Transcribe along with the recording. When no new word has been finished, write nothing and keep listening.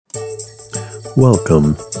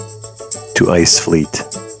Welcome to Ice Fleet.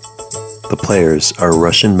 The players are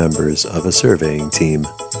Russian members of a surveying team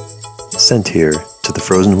sent here to the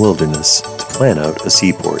frozen wilderness to plan out a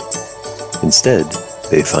seaport. Instead,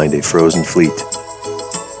 they find a frozen fleet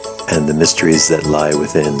and the mysteries that lie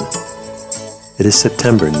within. It is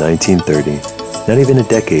September 1930, not even a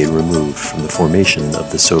decade removed from the formation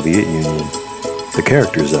of the Soviet Union. The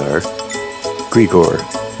characters are Grigor,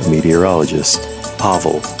 a meteorologist,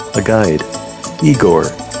 Pavel, a guide, Igor,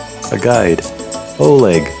 a guide,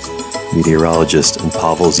 Oleg, meteorologist and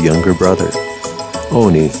Pavel's younger brother,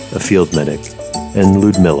 Oni, a field medic, and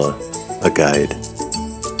Ludmila, a guide.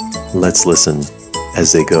 Let's listen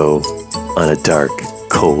as they go on a dark,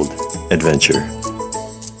 cold adventure.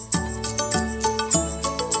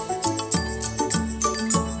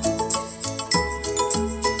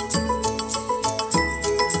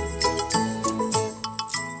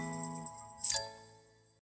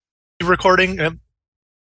 Recording.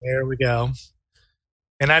 There we go.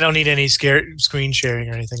 And I don't need any screen sharing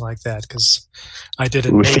or anything like that because I did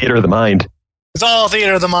it. Theater of the mind. It's all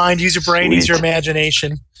theater of the mind. Use your brain, use your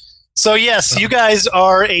imagination. So yes, you guys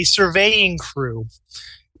are a surveying crew.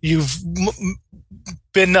 You've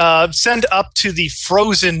been sent up to the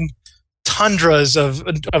frozen tundras of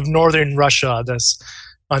northern Russia.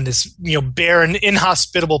 On this barren,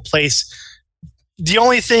 inhospitable place. The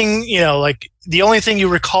only thing you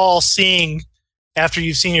recall seeing after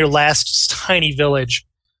you've seen your last tiny village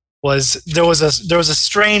was there was a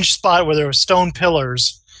strange spot where there were stone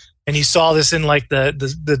pillars, and you saw this in like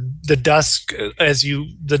the dusk as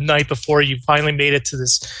the night before you finally made it to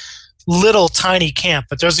this little tiny camp.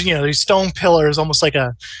 But there's these stone pillars, almost like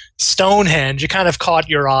a Stonehenge. It kind of caught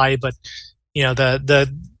your eye, but you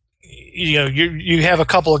have a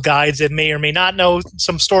couple of guides that may or may not know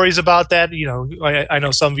some stories about that. I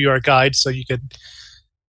know some of you are guides, so you could,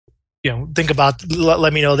 think about,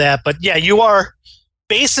 let me know that. But yeah, you are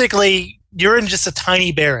basically, you're in just a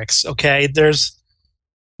tiny barracks. Okay. There's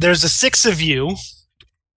the 6 of you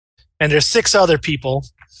and there's 6 other people.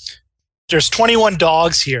 There's 21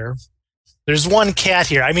 dogs here. There's 1 cat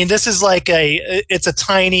here. I mean, this is it's a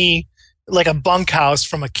tiny, like a bunkhouse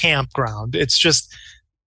from a campground. It's just,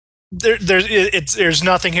 there's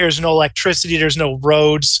nothing here. There's no electricity. There's no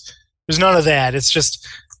roads. There's none of that. It's just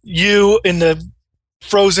you in the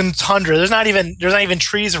frozen tundra. There's not even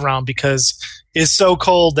trees around because it's so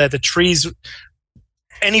cold that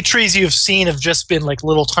any trees you've seen have just been like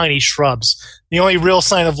little tiny shrubs. The only real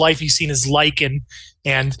sign of life you've seen is lichen,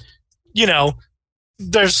 and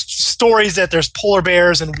there's stories that there's polar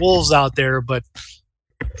bears and wolves out there, but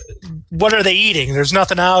what are they eating? There's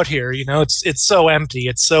nothing out here. It's so empty.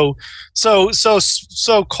 It's so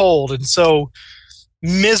cold and so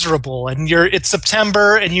miserable. And it's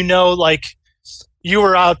September, and you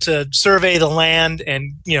were out to survey the land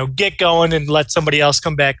and get going and let somebody else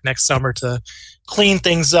come back next summer to clean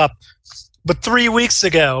things up. But 3 weeks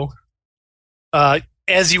ago,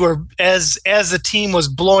 as the team was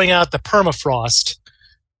blowing out the permafrost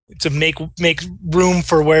to make room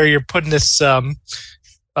for where you're putting this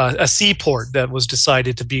a seaport that was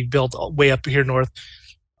decided to be built way up here north.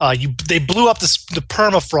 They blew up the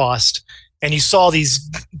permafrost, and you saw these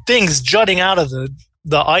things jutting out of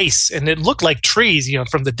the ice, and it looked like trees,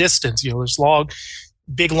 from the distance. There's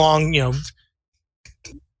big long,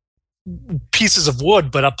 pieces of wood,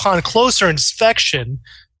 but upon closer inspection,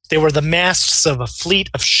 they were the masts of a fleet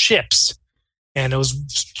of ships. And it was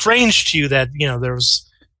strange to you that,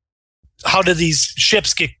 how did these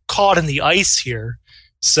ships get caught in the ice here?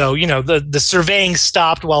 So, the surveying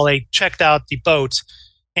stopped while they checked out the boats.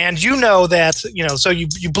 And that, so you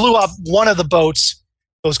blew up one of the boats.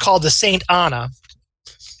 It was called the St. Anna.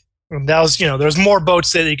 And that was, there's more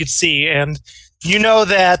boats that you could see. And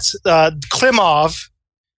that Klimov,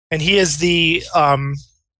 and he is he's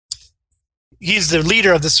the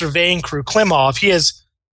leader of the surveying crew, Klimov. He has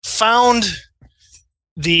found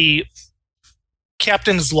the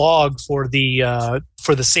captain's log for the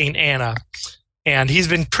St. Anna. And he's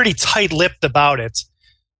been pretty tight-lipped about it,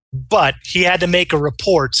 but he had to make a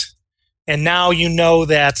report. And now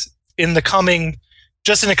that in the coming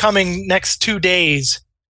next 2 days,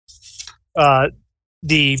 the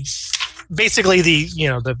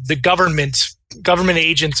government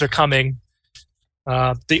agents are coming.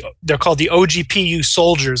 They're called the OGPU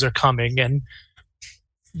soldiers are coming, and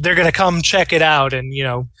they're going to come check it out. And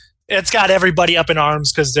it's got everybody up in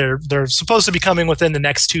arms because they're supposed to be coming within the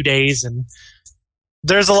next 2 days, and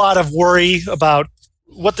there's a lot of worry about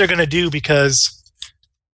what they're going to do because,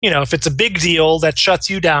 if it's a big deal, that shuts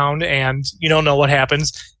you down and you don't know what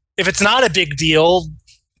happens. If it's not a big deal,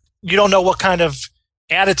 you don't know what kind of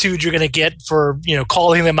attitude you're going to get for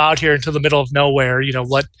calling them out here into the middle of nowhere.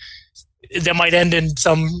 What that might end in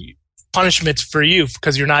some punishment for you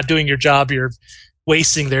because you're not doing your job. You're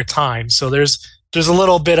wasting their time. So there's a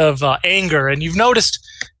little bit of anger, and you've noticed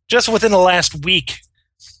just within the last week,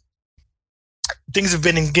 things have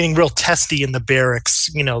been getting real testy in the barracks.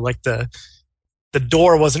 Like the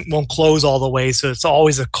door won't close all the way, so it's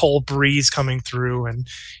always a cold breeze coming through, and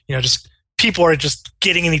just people are just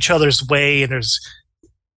getting in each other's way, and there's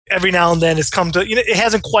every now and then it's come to it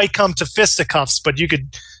hasn't quite come to fisticuffs, but you could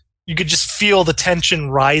just feel the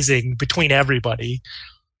tension rising between everybody,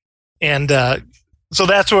 and so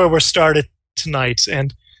that's where we're started tonight.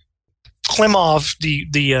 And Klimov,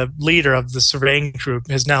 the leader of the surveying group,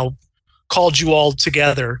 has now called you all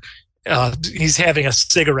together. He's having a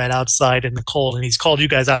cigarette outside in the cold, and he's called you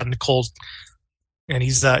guys out in the cold, and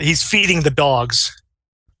he's feeding the dogs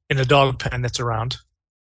in the dog pen that's around.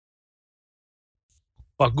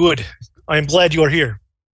 Well, good. I am glad you are here.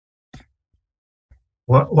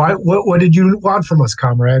 What did you want from us,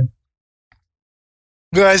 comrade?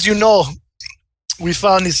 As you know, we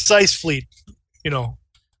found this ice fleet.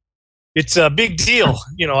 It's a big deal.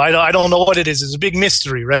 I don't know what it is. It's a big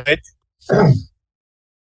mystery, right?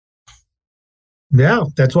 Yeah,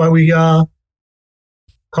 that's why we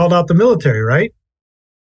called out the military, right?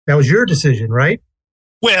 That was your decision, right?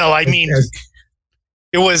 Well, I mean,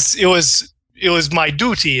 it was my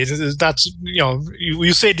duty. It's not,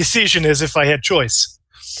 you say decision as if I had choice.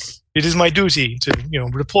 It is my duty to,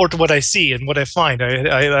 report what I see and what I find.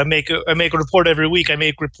 I make a report every week. I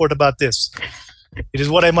make a report about this. It is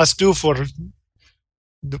what I must do for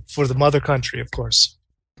the mother country, of course.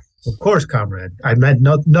 Of course, comrade. I meant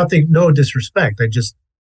nothing, no disrespect. I just.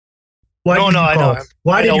 Why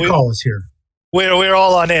did you call us here? We're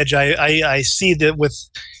all on edge. I see that with,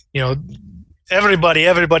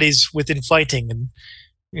 everybody's within fighting, and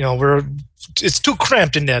it's too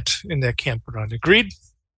cramped in that camp around. Agreed?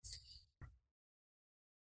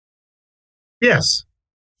 Yes.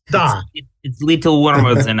 It's little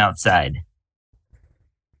warmer than outside.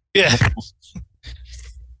 Yeah.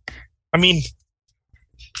 I mean,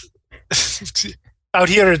 out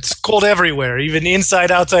here it's cold everywhere. Even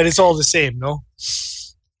inside, outside, it's all the same. No.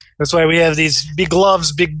 That's why we have these big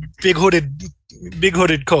gloves, big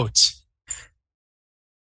hooded coats.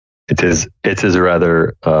 It is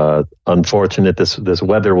rather unfortunate. This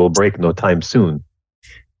weather will break no time soon.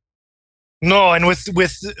 No, and with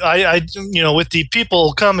the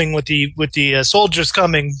people coming, with the soldiers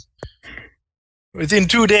coming, within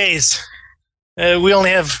 2 days, we only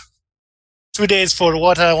have 2 days for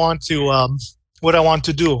what I want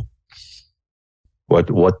to do. What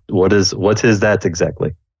is that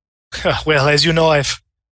exactly? Well, as you know, I've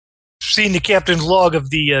seen the captain's log of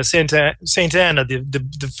the Saint Anna,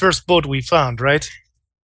 the first boat we found, right?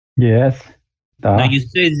 Yes. Now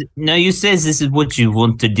you say this is what you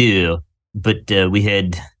want to do, but we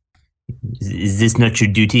had. Is this not your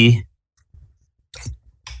duty?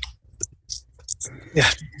 Yeah.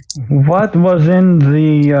 What was in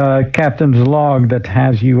the captain's log that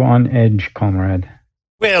has you on edge, comrade?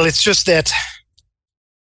 Well, it's just that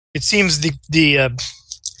it seems the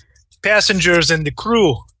passengers and the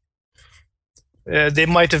crew, they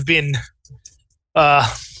might have been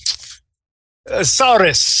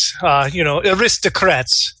Saurus,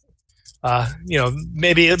 aristocrats,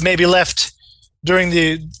 maybe left during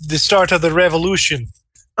the start of the revolution.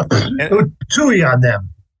 Tui on them,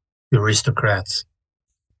 the aristocrats.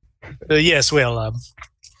 Yes, well,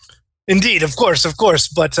 indeed, of course,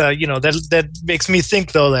 but that makes me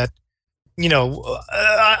think though that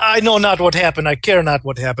I know not what happened. I care not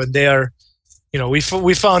what happened. They are,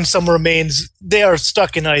 we found some remains. They are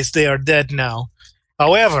stuck in ice. They are dead now.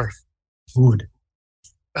 However,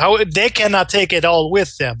 they cannot take it all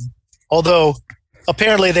with them. Although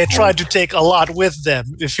apparently they tried to take a lot with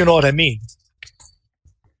them, if you know what I mean.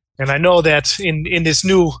 And I know that in this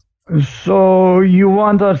new. So you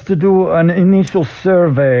want us to do an initial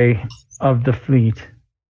survey of the fleet?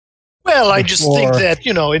 Well, I just think that,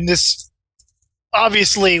 in this,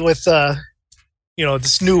 obviously with,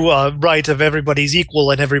 this new right of everybody's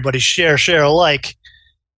equal and everybody share alike.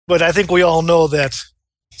 But I think we all know that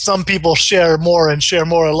some people share more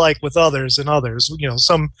alike with others and others.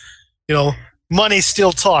 Money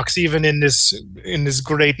still talks even in this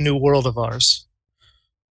great new world of ours.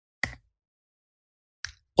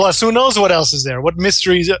 Plus, who knows what else is there? What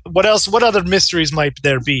mysteries? What else? What other mysteries might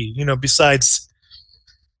there be? Besides.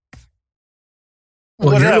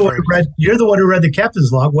 Well, you're the one who read the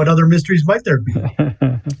captain's log. What other mysteries might there be?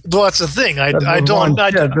 Well, that's the thing. I don't.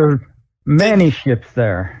 There are many ships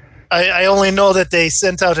there. I only know that they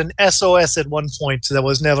sent out an SOS at one point that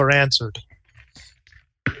was never answered.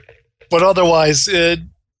 But otherwise,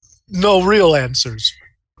 no real answers.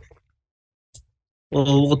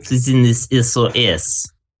 Well, what is in this SOS?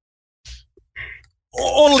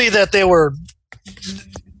 Only that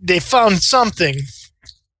they found something,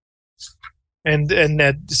 and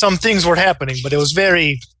that some things were happening, but it was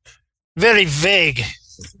very, very vague.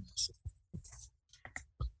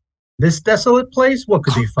 This desolate place, what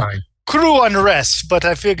could be fine? Crew unrest, but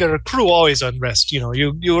I figure crew always unrest. You're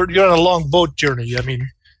on a long boat journey. I mean,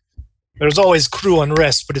 there's always crew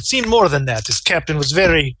unrest, but it seemed more than that. This captain was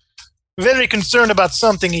very, very concerned about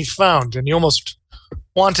something he found, and he almost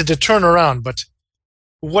wanted to turn around, but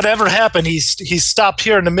whatever happened, he stopped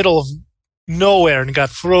here in the middle of nowhere and got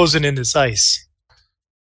frozen in this ice.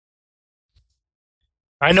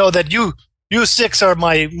 I know that you six are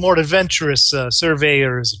my more adventurous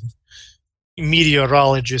surveyors and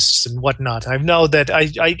meteorologists and whatnot. I know that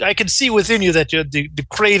I can see within you that you're the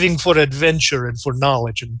craving for adventure and for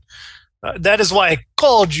knowledge, and that is why I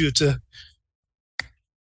called you to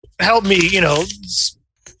help me,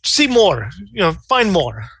 see more, find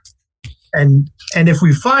more. And if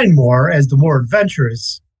we find more, as the more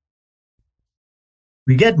adventurous,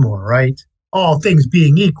 we get more, right? All things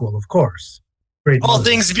being equal, of course. Great all mother.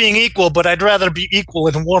 things being equal, but I'd rather be equal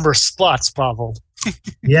in warmer spots, Pavel.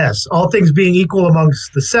 Yes, all things being equal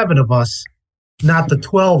amongst the 7 of us, not the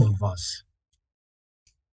 12 of us.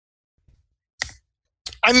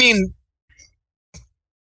 I mean,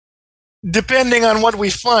 depending on what we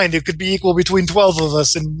find, it could be equal between 12 of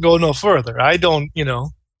us and go no further. I don't,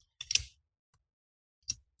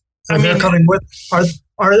 So they're coming with. Are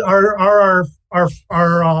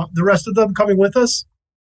the rest of them coming with us?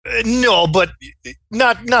 No, but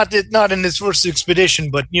not in this first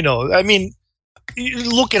expedition. But I mean,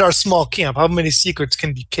 look at our small camp. How many secrets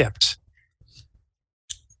can be kept?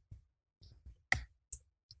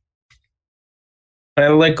 I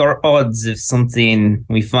like our odds if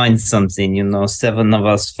we find something, 7 of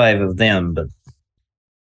us, 5 of them, but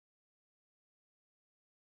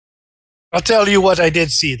I'll tell you what I did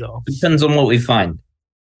see, though. depends on what we find.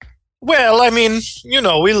 Well, I mean,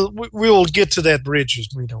 we will get to that bridge.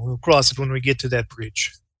 We'll cross it when we get to that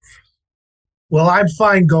bridge. Well, I'm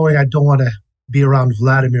fine going. I don't want to be around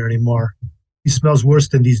Vladimir anymore. He smells worse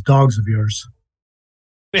than these dogs of yours.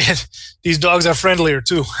 These dogs are friendlier,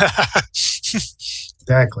 too.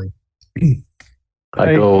 Exactly.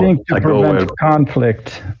 I think to prevent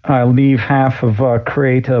conflict, I'll leave half of a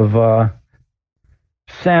crate of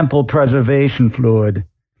sample preservation fluid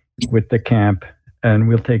with the camp, and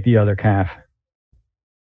we'll take the other half.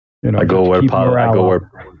 I go where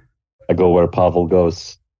Pavel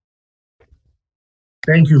goes.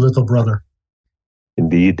 Thank you, little brother.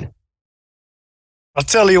 Indeed. I'll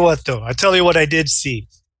tell you what, though. I'll tell you what I did see.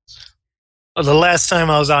 The last time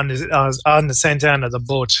I was on the Santa Ana, the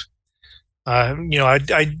boat,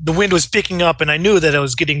 the wind was picking up, and I knew that it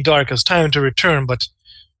was getting dark. It was time to return, but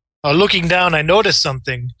looking down, I noticed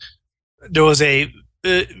something. There was in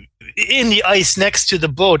the ice next to the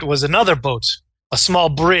boat was another boat, a small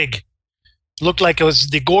brig. Looked like it was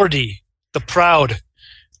the Gordy, the Proud.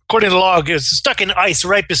 According to the log, it was stuck in ice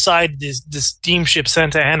right beside this steamship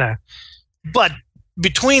Santa Ana. But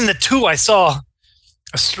between the two, I saw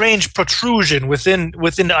a strange protrusion within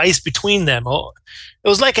the ice between them. Oh, it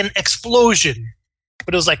was like an explosion,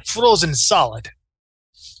 but it was like frozen solid.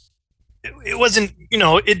 It wasn't,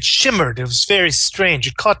 it shimmered. It was very strange.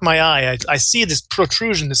 It caught my eye. I see this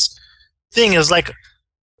protrusion, this thing is like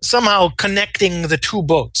somehow connecting the two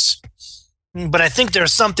boats. But I think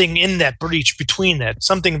there's something in that breach between that,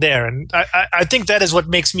 something there. And I think that is what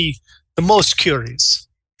makes me the most curious.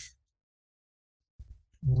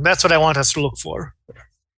 That's what I want us to look for.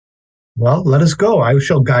 Well, let us go. I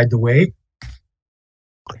shall guide the way.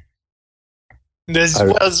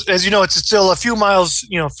 As you know, it's still a few miles,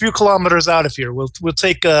 a few kilometers out of here. We'll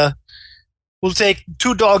take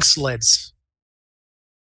 2 dog sleds.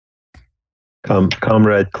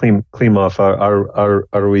 Comrade Klimov,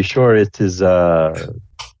 are we sure it is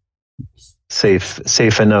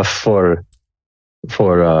safe enough for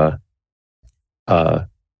a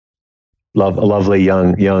lovely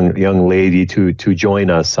young lady to join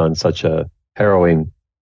us on such a harrowing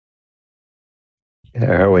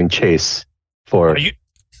chase for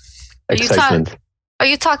excitement? Are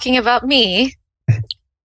you talking about me?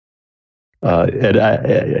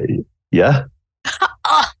 Yeah.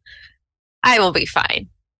 I will be fine.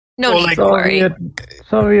 No need to worry.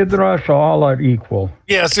 Soviet Russia, all are equal.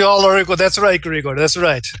 Yes, you all are equal. That's right, Grigor. That's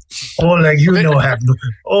right. Oleg, you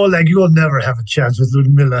will never have a chance with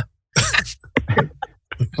Ludmilla.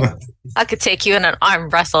 I could take you in an arm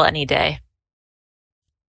wrestle any day.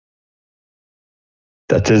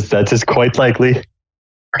 That is quite likely.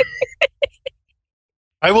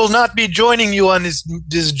 I will not be joining you on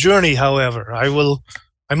this journey, however.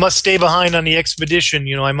 I must stay behind on the expedition.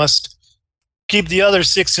 I must keep the other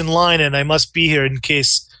 6 in line, and I must be here in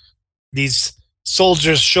case these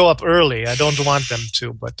soldiers show up early. I don't want them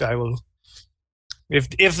to, but I will.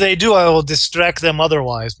 If they do, I will distract them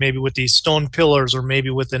otherwise, maybe with these stone pillars or maybe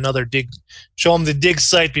with another show them the dig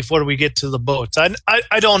site before we get to the boats.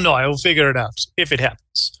 I don't know. I will figure it out if it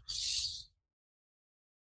happens.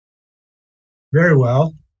 Very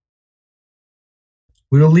well.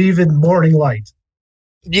 We'll leave in morning light.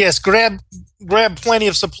 Yes, grab plenty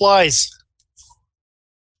of supplies.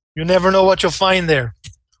 You never know what you'll find there.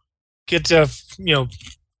 Get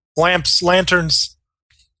lamps, lanterns,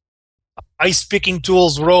 ice picking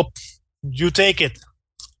tools, rope. You take it.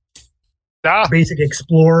 Basic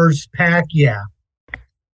explorers pack, yeah.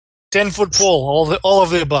 10-foot pole, all of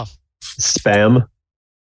the above. Spam.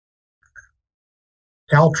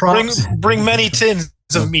 Caltrops. Bring many tins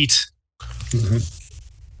of meat. Mm-hmm.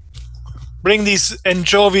 Bring these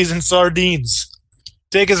anchovies and sardines.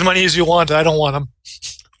 Take as many as you want. I don't want them.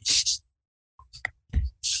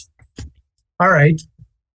 All right.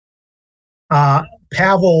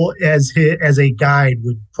 Pavel, as a guide,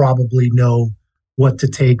 would probably know what to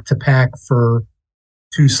take to pack for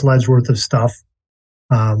 2 sleds worth of stuff.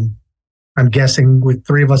 I'm guessing with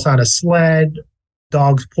 3 of us on a sled,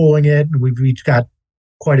 dogs pulling it, and we've each got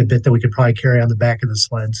quite a bit that we could probably carry on the back of the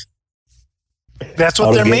sleds. That's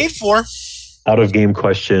what they're made for. Out of game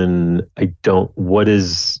question.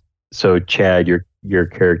 So Chad, your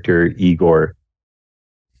character Igor.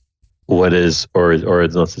 What is, or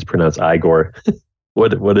unless it's pronounced Igor.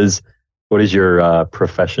 What is your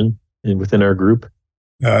profession within our group?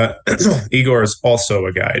 Igor is also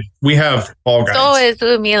a guide. We have all guides. So is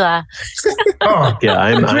Lumila. Oh, yeah,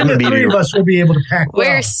 I'm the 3 of us will be able to pack.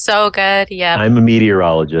 We're so good. Yeah. I'm a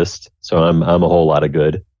meteorologist, so I'm a whole lot of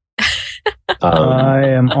good. I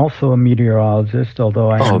am also a meteorologist,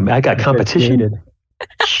 although I got competition.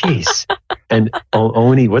 Jeez. And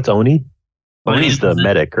Oni, what's Oni? Oni's the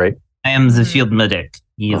medic, right? I am the field medic.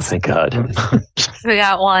 Yes. Oh, thank God. We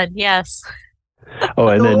got one. Yes. Oh,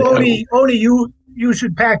 and then Oni, you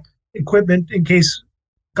should pack equipment in case,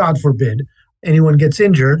 God forbid, anyone gets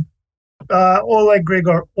injured. Or like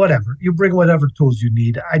Gregor, whatever. You bring whatever tools you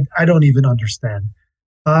need. I don't even understand.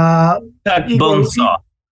 Bone saw.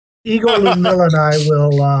 Igor, Ludmilla, and I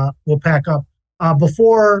will pack up.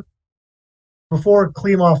 Before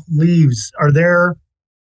Klimov leaves,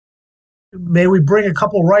 may we bring a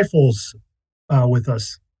couple rifles with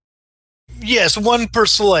us? Yes, 1 per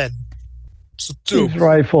sled. So 2. These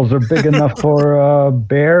rifles are big enough for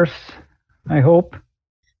bears, I hope.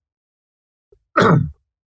 Should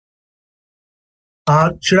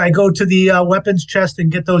I go to the weapons chest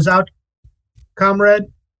and get those out, comrade?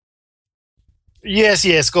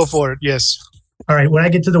 Yes, go for it. Yes. All right. When I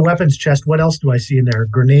get to the weapons chest, what else do I see in there?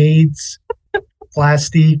 Grenades,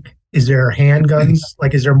 plastic. Is there handguns?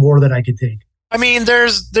 Like, is there more that I could take? I mean,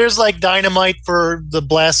 there's like dynamite for the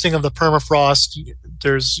blasting of the permafrost.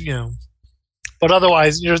 There's but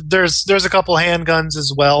otherwise, there's a couple handguns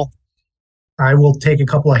as well. I will take a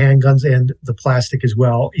couple of handguns and the plastic as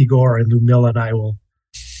well. Igor and Lumilla and I will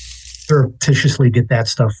surreptitiously get that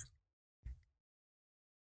stuff.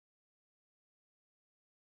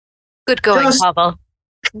 Good going, Pavel.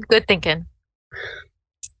 Good thinking.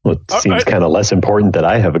 Well, it seems kind of less important that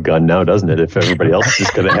I have a gun now, doesn't it? If everybody else is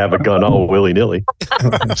going to have a gun all willy-nilly.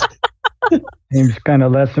 Seems kind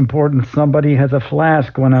of less important somebody has a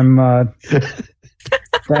flask when I'm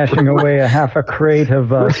stashing away a half a crate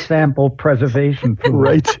of sample preservation food.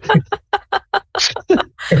 Right.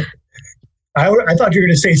 I thought you were going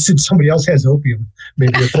to say since somebody else has opium,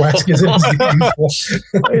 maybe a flask isn't as useful.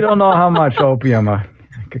 We don't know how much opium.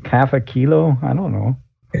 Half a kilo? I don't know.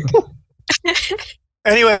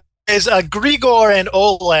 Anyways, Grigor and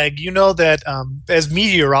Oleg, you know that as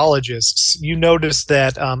meteorologists, you notice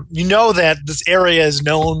that that this area is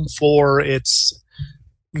known for its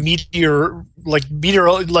like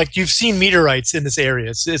you've seen meteorites in this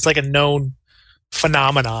area. It's like a known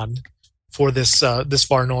phenomenon for this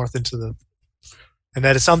far north and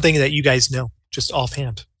that is something that you guys know just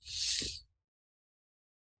offhand.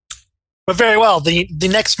 But very well, the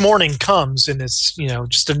next morning comes and it's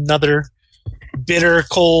just another bitter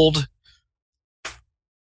cold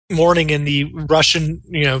morning in the Russian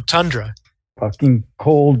tundra. Fucking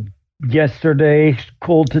cold yesterday,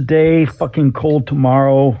 cold today, fucking cold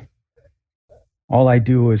tomorrow. All I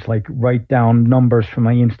do is like write down numbers for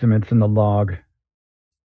my instruments in the log.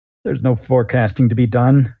 There's no forecasting to be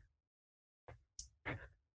done.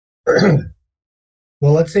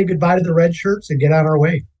 Well, let's say goodbye to the red shirts and get on our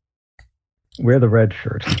way. We're the red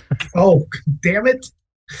shirts. Oh, damn it.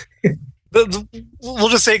 We'll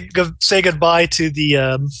just say goodbye to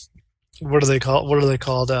the what are they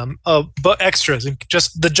called? But extras and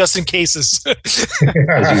just in cases.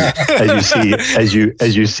 as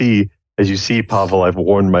you see, Pavel, I've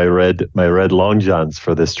worn my red long johns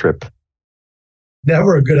for this trip.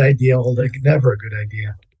 Never a good idea, Oleg. Never a good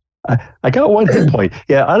idea. I got one hit point.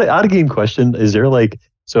 Yeah, out of game question. Is there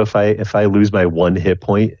so if I lose my one hit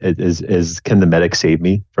point, can the medic save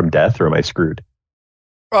me from death, or am I screwed?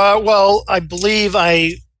 Well, I believe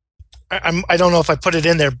I don't know if I put it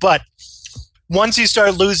in there, but once you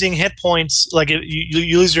start losing hit points, like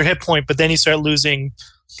you lose your hit point, but then you start losing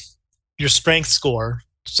your strength score.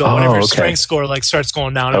 So whenever your strength score starts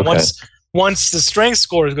going down, and once the strength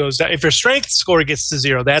score goes down, if your strength score gets to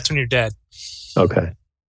 0, that's when you're dead. Okay.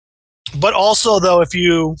 But also, though, if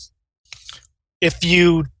you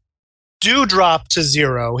do drop to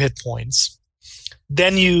 0 hit points,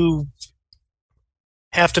 then you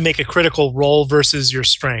have to make a critical roll versus your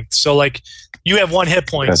strength. So, like, you have 1 hit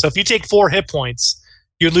point. Okay. So if you take 4 hit points,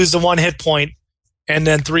 you lose the 1 hit point and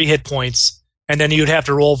then 3 hit points, and then you'd have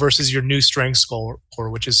to roll versus your new strength score,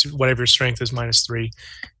 which is whatever your strength is minus 3.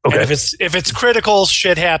 Okay. And if it's critical,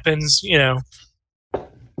 shit happens.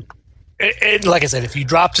 Like I said, if you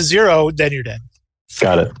drop to 0, then you're dead.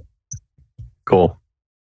 Got it. Cool.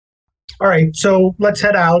 All right, so let's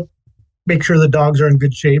head out, make sure the dogs are in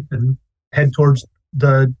good shape, and head towards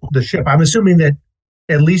the ship. I'm assuming that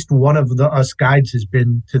at least one of us guides has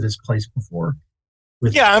been to this place before.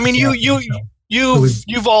 Yeah, I mean,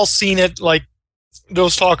 you've all seen it. Like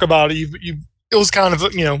those talk about it. It was kind of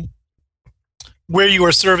where you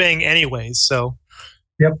were surveying anyways. So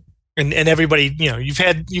yep. And everybody, you've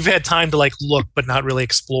had time to look, but not really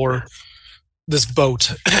explore this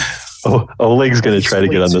boat. Oleg's going to try to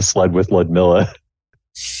get on the sled with Ludmilla.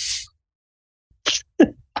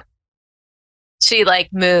 She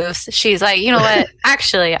moves. She's like, you know what?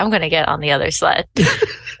 Actually, I'm going to get on the other sled.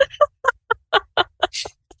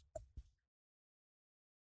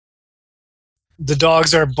 The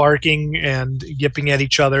dogs are barking and yipping at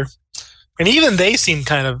each other. And even they seem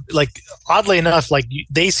kind of oddly enough,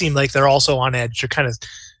 they seem like they're also on edge. They're kind of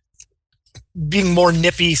being more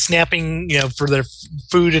nippy, snapping, for their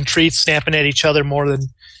food and treats, snapping at each other more than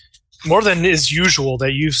is usual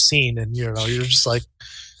that you've seen. And you're just like,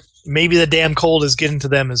 maybe the damn cold is getting to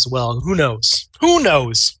them as well. Who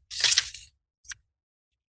knows?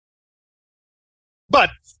 But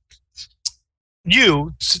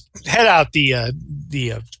you head out the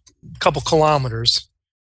couple kilometers.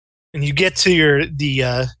 And you get to you're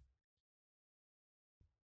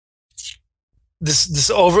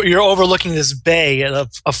overlooking this bay of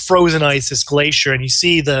frozen ice, this glacier, and you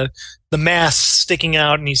see the masts sticking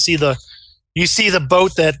out, and you see the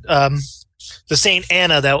boat that the Saint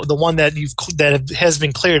Anna, the one that has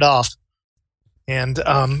been cleared off, and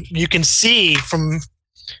you can see from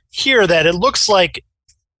here that it looks like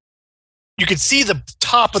you can see the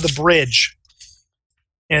top of the bridge,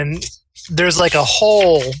 and there's a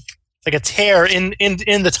hole. A tear in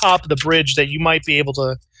the top of the bridge that you might be able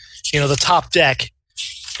to, the top deck,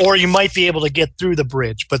 or you might be able to get through the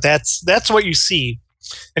bridge. But that's what you see,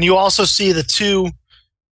 and you also see the two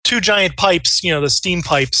giant pipes, the steam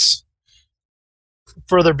pipes,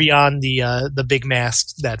 further beyond the big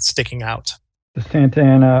mast that's sticking out. The Santa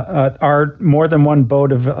Ana, are more than one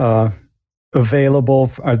boat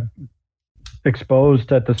available?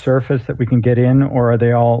 Exposed at the surface that we can get in, or are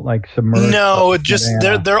they all submerged? No,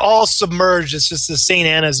 they're all submerged. It's just the Saint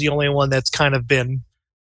Anna is the only one that's kind of been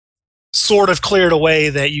sort of cleared away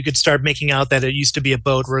that you could start making out that it used to be a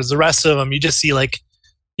boat, whereas the rest of them you just see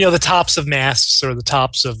the tops of masts or the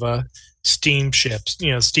tops of steam ships,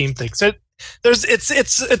 steam things.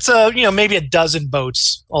 It's maybe a dozen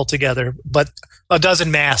boats altogether, but a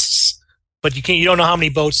dozen masts. But you don't know how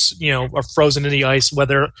many boats are frozen in the ice,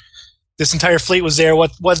 whether this entire fleet was there,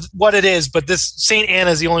 what it is, but this Saint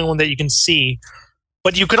Anna is the only one that you can see.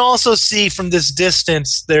 But you can also see from this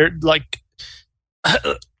distance, they're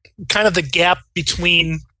kind of the gap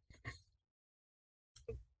between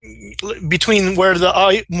where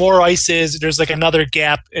the more ice is. There's another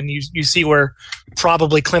gap, and you see where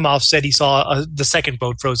probably Klimov said he saw the second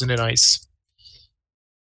boat frozen in ice.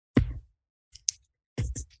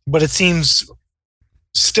 But it seems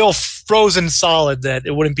still frozen solid that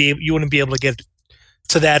you wouldn't be able to get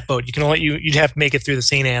to that boat. You'd have to make it through the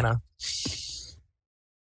Saint Anna.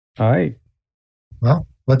 All right. Well,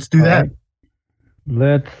 let's do that.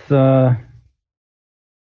 Right.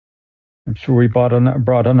 I'm sure we brought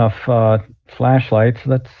enough flashlights.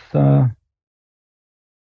 Let's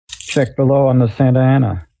check below on the Santa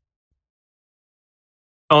Ana.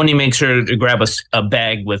 Only make sure to grab a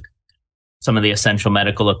bag with some of the essential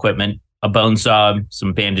medical equipment, a bone saw,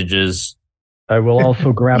 some bandages. I will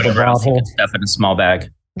also grab a bottle. Stuff in a small bag.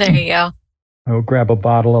 There you go. I will grab a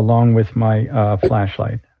bottle along with my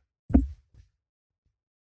flashlight.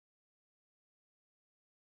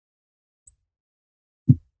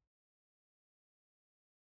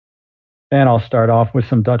 And I'll start off with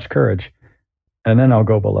some Dutch courage, and then I'll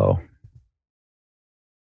go below.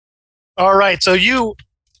 All right, so you're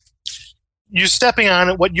stepping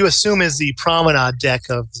on what you assume is the promenade deck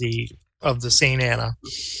of the St. Anna.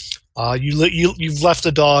 You've left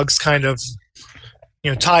the dogs kind of,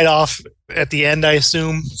 tied off at the end, I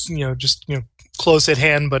assume, just close at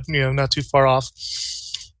hand, but not too far off.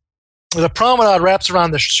 The promenade wraps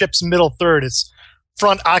around the ship's middle third. Its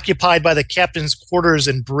front occupied by the captain's quarters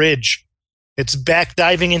and bridge. Its back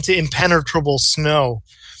diving into impenetrable snow.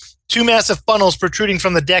 Two massive funnels protruding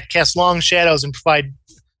from the deck cast long shadows and provide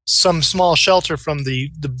some small shelter from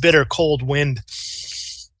the bitter cold wind.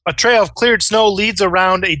 A trail of cleared snow leads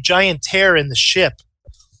around a giant tear in the ship.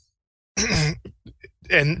 And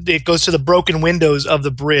it goes to the broken windows of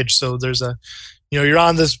the bridge. So there's you're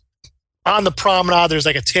on the promenade, there's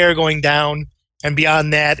like a tear going down, and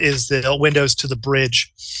beyond that is the windows to the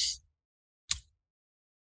bridge.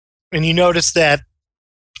 And you notice that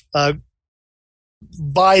by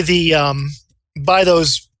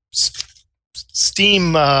those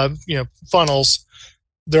steam funnels,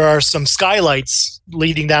 there are some skylights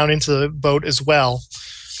leading down into the boat as well.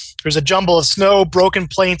 There's a jumble of snow, broken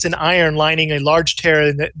plates, and iron lining a large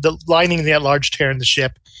tear lining that large tear in the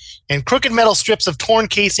ship, and crooked metal strips of torn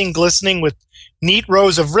casing glistening with neat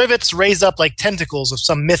rows of rivets raised up like tentacles of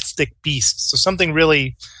some mystic beast. So something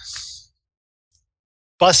really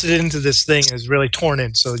busted into this thing is really torn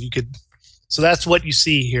in. So that's what you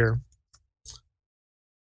see here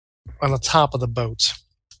on the top of the boat.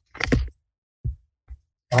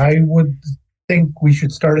 I would think we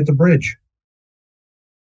should start at the bridge.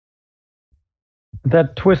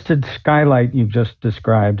 That twisted skylight you just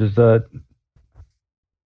described is it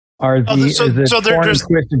torn and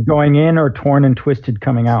twisted going in or torn and twisted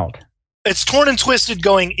coming out? It's torn and twisted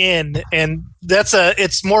going in, and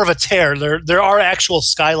it's more of a tear. There are actual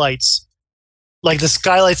skylights. Like the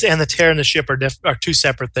skylights and the tear in the ship are two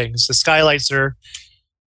separate things. The skylights you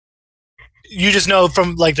just know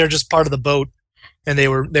from they're just part of the boat, and they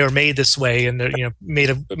were made this way, and they're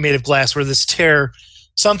made of glass. Where this tear,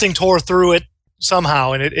 something tore through it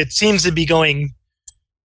somehow, and it seems to be going.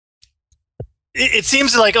 It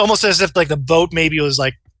seems like almost as if the boat maybe was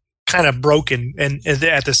kind of broken and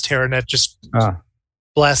at this tear, and that just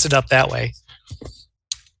blasted up that way.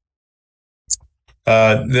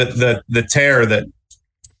 The tear that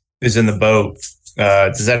is in the boat,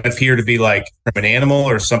 does that appear to be from an animal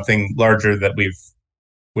or something larger that we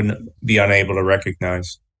wouldn't be unable to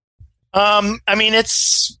recognize? I mean,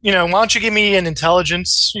 it's why don't you give me an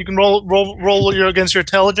intelligence? You can roll against your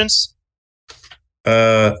intelligence. We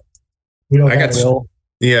don't have will.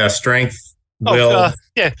 Yeah, strength, will.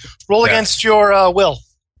 Roll against your will.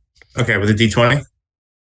 Okay, with a D20.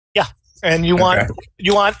 Yeah, and you want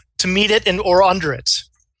to meet it or under it.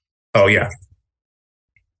 Oh yeah.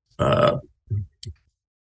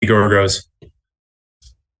 Igor goes,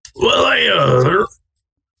 well, I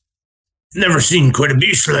never seen quite a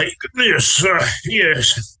beast like this.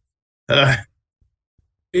 Yes.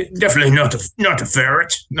 Definitely not a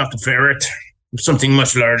ferret. Not a ferret. Something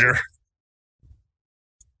much larger.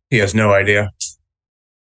 He has no idea.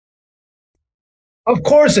 Of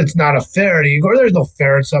course it's not a ferret, Igor. There's no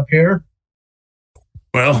ferrets up here.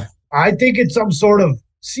 Well, I think it's some sort of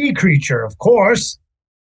sea creature, of course.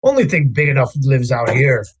 Only thing big enough lives out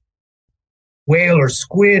here. Whale or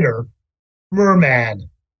squid or merman.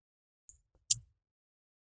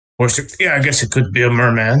 Yeah, I guess it could be a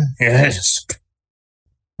merman. Yes.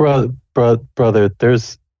 Brother,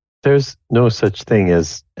 there's no such thing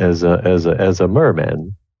as a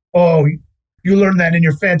merman. Oh, you learned that in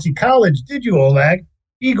your fancy college, did you, Oleg?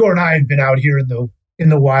 Igor and I have been out here in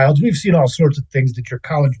the wilds. We've seen all sorts of things that your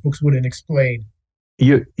college books wouldn't explain.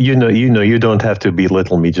 You don't have to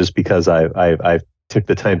belittle me just because I took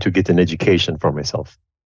the time to get an education for myself.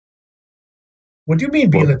 What do you mean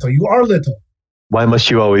belittle? You are little. Why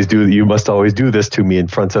must you always do this to me in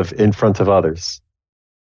front of others?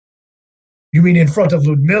 You mean in front of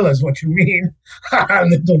Ludmilla is what you mean?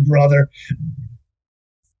 Little brother.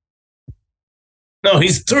 No,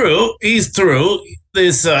 he's through. He's through.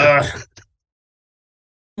 This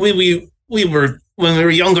we when we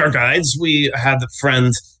were younger guys, we had a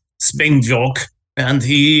friend, Spingjoke, and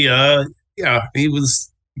he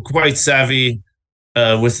was quite savvy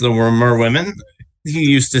with the merwomen. He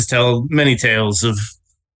used to tell many tales of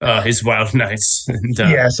his wild nights. And,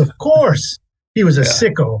 yes, of course. He was a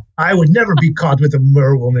sicko. I would never be caught with a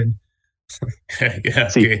merwoman.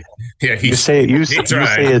 See, you say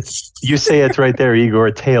it right there,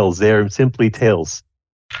 Igor. Tales. They are simply tales.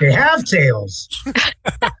 They have tails.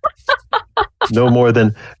 No more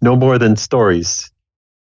than stories.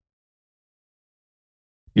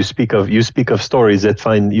 You speak of stories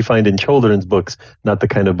that you find in children's books, not the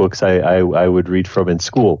kind of books I would read from in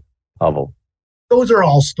school, Pavel. Those are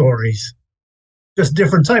all stories. Just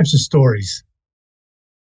different types of stories.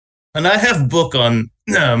 And I have a book on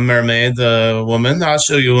mermaid woman. I'll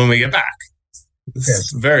show you when we get back.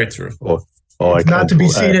 It's very true. It's not to be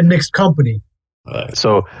seen in mixed company.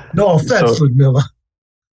 So no offense, Ludmilla.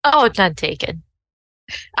 Oh, none taken.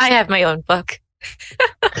 I have my own book.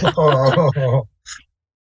 Oh.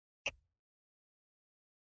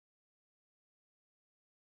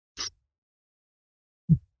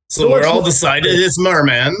 So we're all decided it's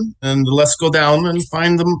merman, and let's go down and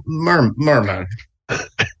find the merman.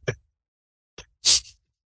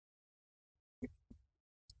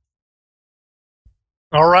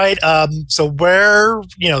 All right. So where,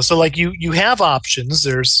 so like you have options.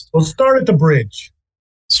 We'll start at the bridge.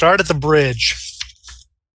 Start at the bridge.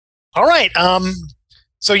 All right.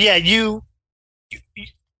 So yeah, you're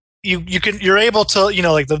able to,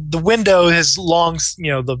 like the window has long,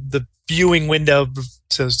 the viewing window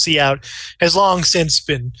to see out has long since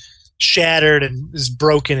been shattered and is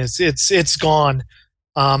broken. It's gone.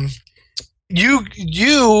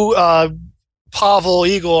 Pavel,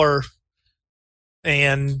 Igor,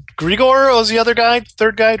 and Grigor was the other guy,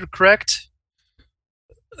 third guy, correct?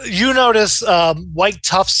 You notice white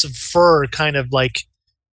tufts of fur kind of like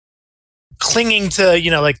clinging to,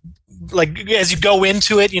 like as you go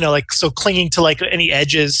into it, so clinging to like any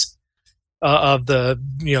edges of the,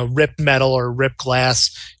 ripped metal or ripped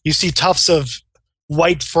glass. You see tufts of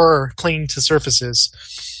white fur clinging to surfaces.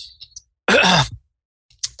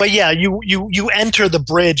 But yeah, you enter the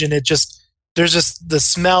bridge and there's just the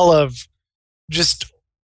smell of just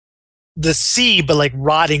the sea, but like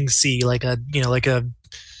rotting sea, like a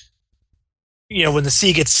when the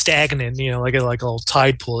sea gets stagnant, like a little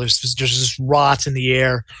tide pool. There's just rot in the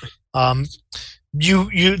air. The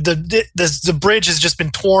bridge has just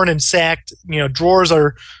been torn and sacked. Drawers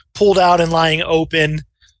are pulled out and lying open.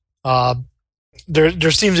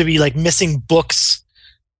 There seems to be like missing books.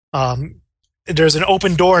 There's an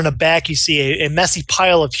open door in the back. You see a messy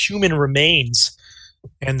pile of human remains,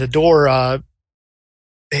 and the door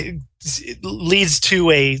it leads to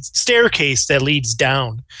a staircase that leads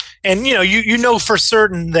down. And you know for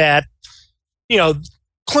certain that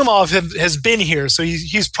Klimov has been here, so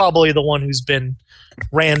he's probably the one who's been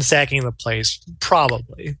ransacking the place,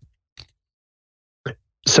 probably.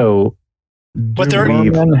 So, but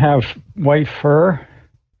do men have white fur?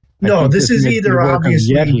 No, this is either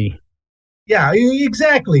obviously Yeti. Yeah,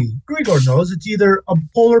 exactly. Grigor knows it's either a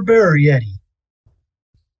polar bear or Yeti.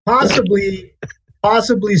 Possibly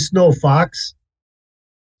snow fox,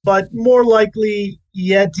 but more likely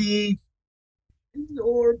Yeti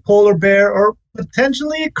or polar bear or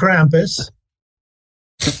potentially a Krampus.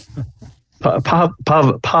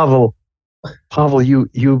 Pavel, you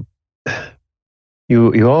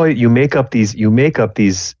make up these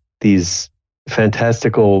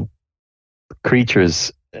fantastical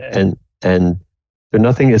creatures, and they're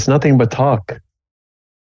nothing. It's nothing but talk.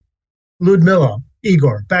 Ludmilla,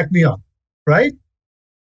 Igor, back me up, right?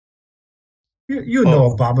 You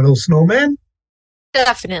know Abominable Snowman.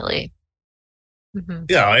 Definitely. Mm-hmm.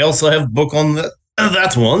 Yeah, I also have a book on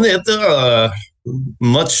that one. It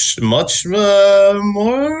much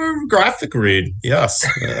more graphic read. Yes,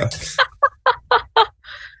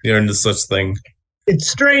 you're into such thing. It's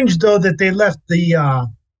strange though that they left the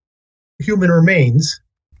human remains.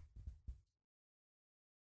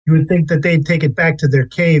 You would think that they'd take it back to their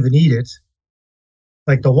cave and eat it,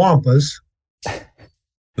 like the Wampas.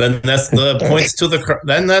 Then that's the points to the.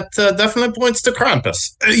 Then that definitely points to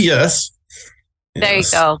Krampus. Yes. There you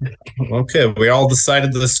go. Okay, we all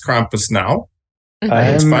decided this Krampus now.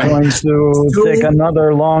 I'm going to take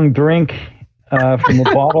another long drink from a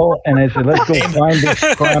bottle, and I said, "Let's go find this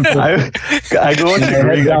Krampus." I go up to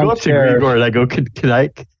Grigor and I go,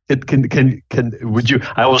 would you?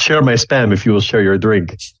 I will share my spam if you will share your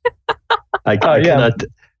drink. I cannot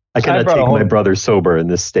take my brother sober in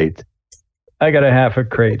this state. I got a half a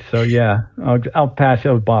crate, so yeah, I'll pass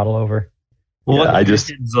you a bottle over. Well, yeah,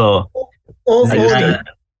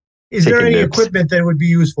 Is there any equipment that would be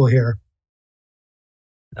useful here?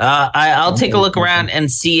 I'll take a look around and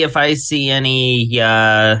see if I see any, see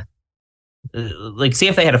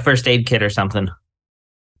if they had a first aid kit or something.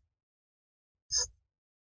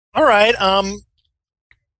 All right. I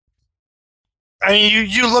mean,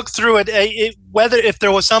 you look through it. Whether if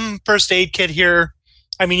there was some first aid kit here,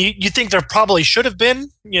 I mean, you think there probably should have been,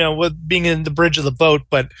 with being in the bridge of the boat,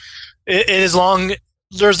 but as long as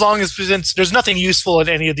there's nothing useful in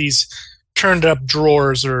any of these turned up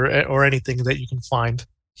drawers or anything that you can find.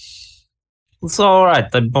 It's all right.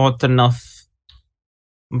 I brought enough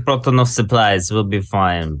supplies. We'll be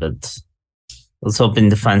fine. But I was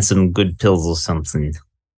hoping to find some good pills or something.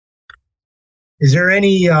 Is there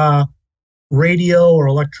any radio or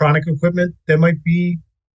electronic equipment that might be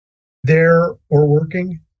there or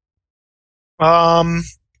working?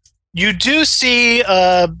 You do see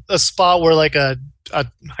a spot where like I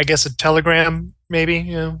guess a telegram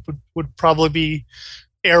maybe would probably be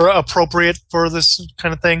era appropriate for this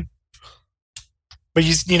kind of thing. But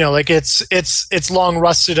it's long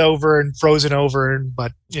rusted over and frozen over,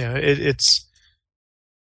 but it's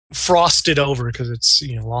frosted over because it's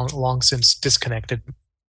long since disconnected.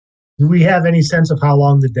 Do we have any sense of how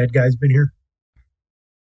long the dead guy's been here?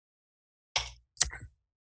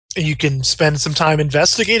 You can spend some time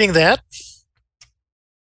investigating that.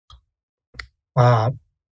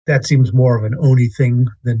 That seems more of an Oni thing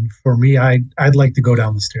than for me. I'd like to go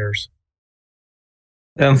down the stairs.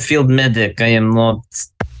 I'm field medic. I am not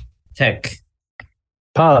tech.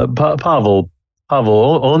 Pavel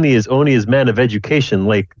only is man of education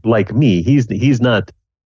like me. He's not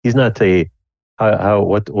a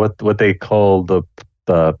what they call the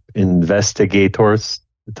investigators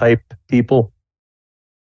type people.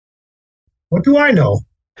 What do I know?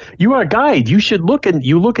 You are a guide. You should look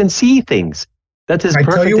and see things. That's his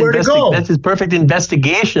perfect. Tell you where to go. That's his perfect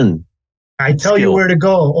investigation. I tell you where to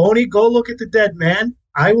go. Oni, go look at the dead man.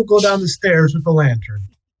 I will go down the stairs with the lantern.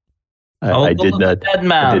 I did not.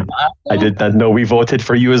 I did not know we voted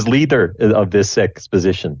for you as leader of this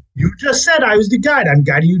exposition. You just said I was the guide. I'm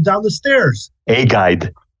guiding you down the stairs. A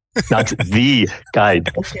guide, not the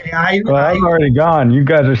guide. Okay, I'm already gone. You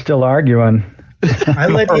guys are still arguing. I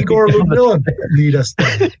let Igor Ludmilla lead us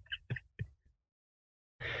there.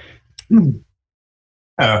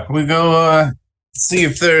 We go see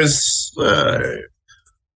if there's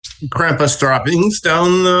Krampus droppings down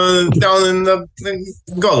in the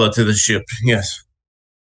gullet to the ship. Yes.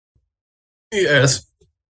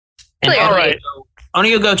 And all right. Why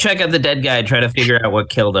don't you go check out the dead guy and try to figure out what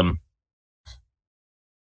killed him?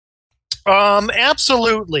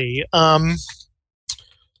 Absolutely. Why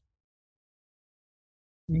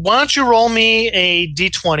don't you roll me a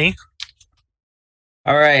d20?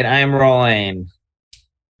 All right, I am rolling.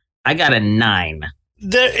 I got a 9.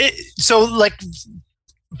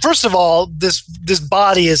 First of all, this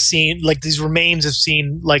body is seen, like these remains have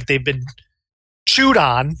seen, like they've been chewed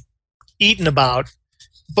on, eaten about.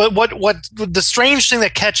 But what the strange thing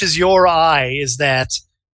that catches your eye is that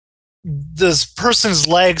this person's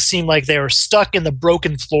legs seem like they were stuck in the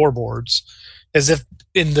broken floorboards, as if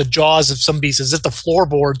in the jaws of some beast, as if the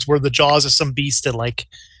floorboards were the jaws of some beast that like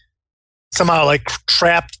somehow like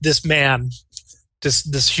trapped this man,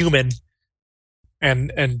 this human,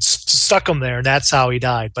 and stuck him there, and that's how he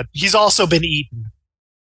died. But he's also been eaten.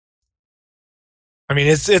 I mean,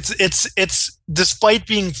 it's despite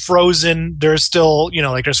being frozen, there's still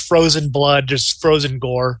there's frozen blood, there's frozen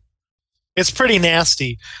gore. It's pretty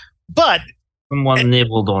nasty. But someone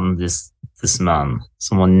nibbled on this man.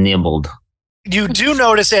 Someone nibbled. You do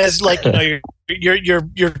notice as you're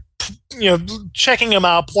checking him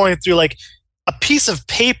out, pouring through, like a piece of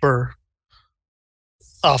paper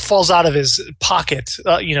falls out of his pocket,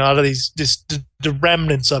 out of the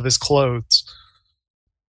remnants of his clothes.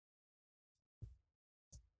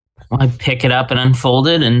 I pick it up and unfold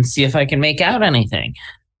it and see if I can make out anything.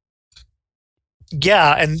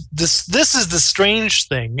 Yeah, and this is the strange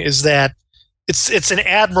thing, is that it's an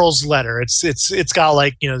admiral's letter. It's got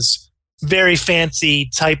like this very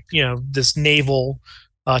fancy type, this naval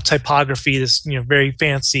typography, this very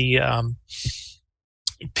fancy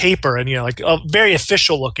paper, and like very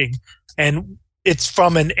official looking, and it's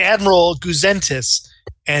from an Admiral Guzentis,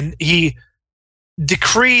 and he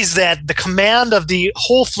decrees that the command of the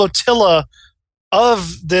whole flotilla of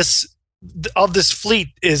this fleet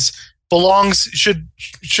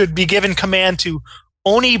should be given command to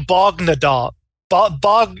Oni Bogdanov.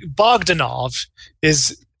 Bogdanov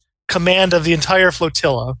is command of the entire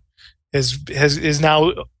flotilla is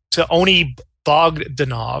now to Oni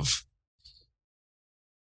Bogdanov.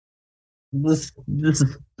 This is.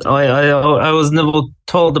 I was never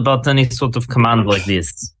told about any sort of command like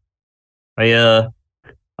this.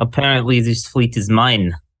 Apparently this fleet is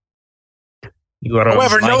mine.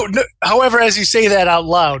 However, as you say that out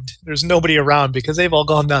loud, there's nobody around because they've all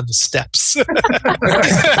gone down the steps.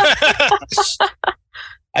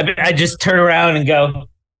 I just turn around and go,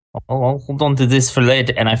 oh, I'll hold on to this for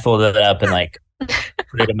later, and I fold it up and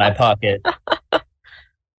put it in my pocket.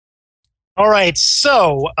 All right,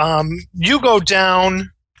 so you go down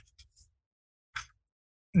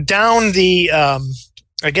the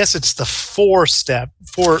I guess it's the four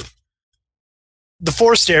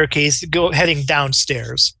staircase, heading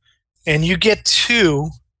downstairs, and you get to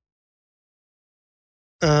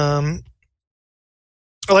you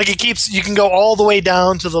can go all the way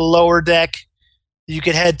down to the lower deck. You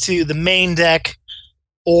could head to the main deck,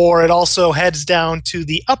 or it also heads down to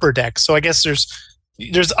the upper deck. So I guess there's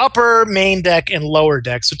upper, main deck, and lower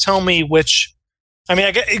deck. So tell me which. I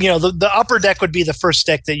mean, the upper deck would be the first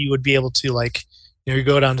deck that you would be able to you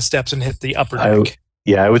go down the steps and hit the upper deck.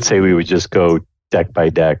 I would say we would just go deck by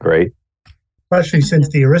deck, right? Especially since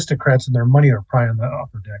the aristocrats and their money are probably on the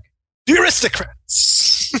upper deck. The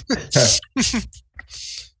aristocrats.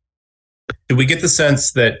 Do we get the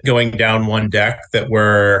sense that going down one deck that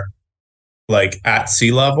we're at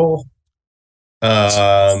sea level?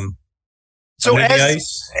 So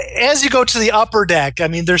as you go to the upper deck, I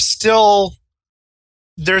mean, there's still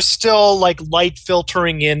light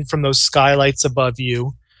filtering in from those skylights above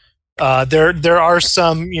you. There are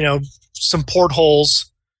some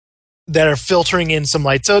portholes that are filtering in some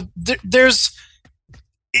light. So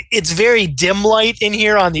it's very dim light in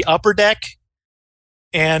here on the upper deck,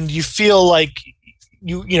 and you feel like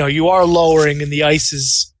you are lowering, and the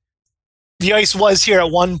ice was here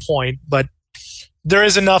at one point, but there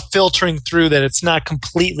is enough filtering through that it's not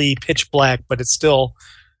completely pitch black, but it's still.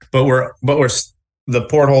 But the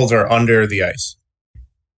portholes are under the ice.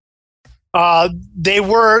 They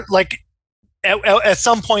were at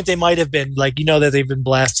some point they might have been that they've been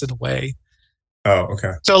blasted away. Oh,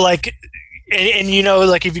 okay. So and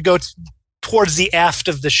if you go towards the aft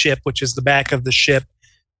of the ship, which is the back of the ship,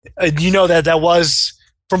 that was,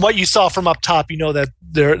 from what you saw from up top, that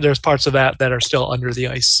there's parts of that are still under the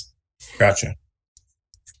ice. Gotcha.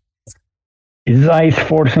 Is ice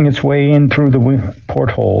forcing its way in through the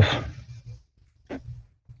portholes?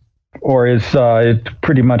 Or is it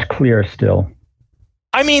pretty much clear still?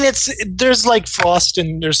 I mean, there's frost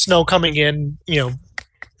and there's snow coming in.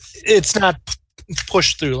 It's not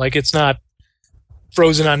pushed through. It's not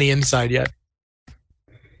frozen on the inside yet.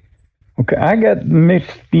 Okay, I get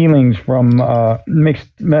mixed feelings from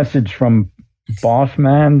mixed message from Boss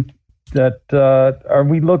Man that are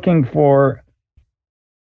we looking for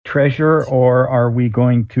treasure, or are we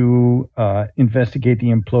going to investigate the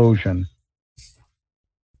implosion?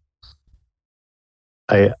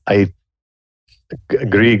 I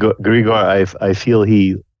Grigor, I feel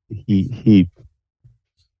he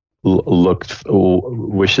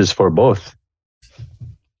wishes for both.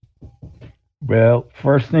 Well,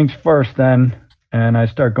 first things first then, and I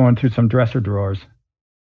start going through some dresser drawers.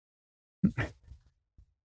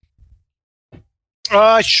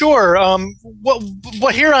 Sure.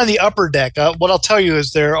 What here on the upper deck? What I'll tell you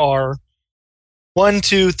is there are 1,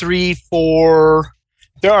 2, 3, 4.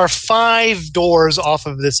 There are 5 doors off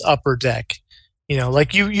of this upper deck.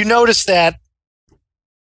 You notice that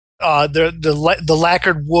the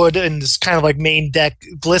lacquered wood in this kind of main deck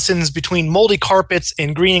glistens between moldy carpets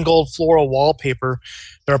and green and gold floral wallpaper.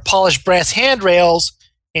 There are polished brass handrails,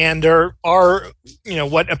 and there are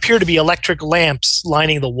what appear to be electric lamps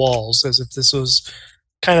lining the walls, as if this was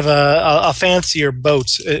kind of a fancier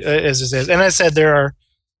boat, as it is. And as I said, there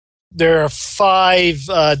are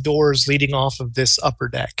 5 doors leading off of this upper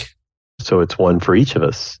deck. So it's one for each of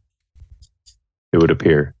us, it would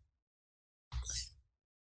appear.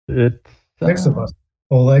 It's 6 of us.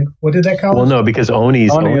 Oleg, what did that count? Well, no, because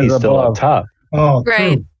Oni's still up top. Oh,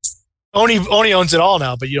 right. True. Oni owns it all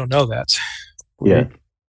now, but you don't know that. Yeah.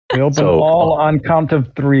 We open all on count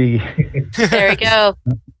of 3. There we go.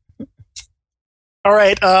 All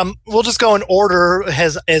right. We'll just go in order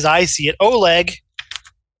as I see it. Oleg,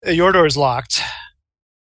 your door is locked.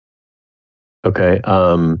 Okay.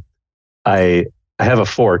 I have a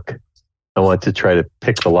fork. I want to try to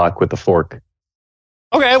pick the lock with the fork.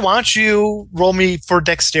 Okay. Why don't you roll me for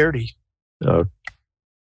dexterity? Oh,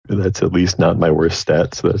 that's at least not my worst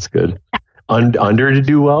stat, so that's good. Under to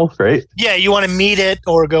do well, right? Yeah, you want to meet it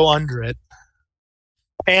or go under it.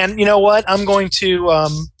 And you know what? I'm going to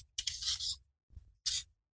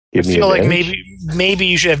Give me feel advantage? like maybe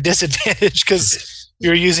you should have disadvantage because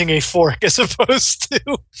you're using a fork as opposed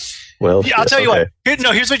to. Well, I'll tell you what.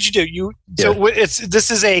 Here's what you do.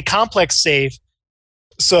 This is a complex save.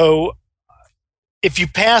 So if you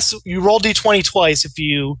pass, you roll d20 twice. If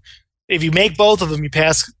you make both of them, you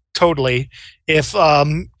pass totally. If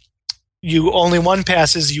you only one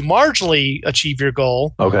passes, you marginally achieve your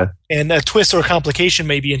goal. Okay. And a twist or complication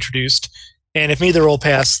may be introduced. And if neither roll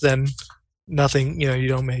pass, then nothing. You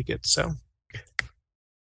don't make it. So.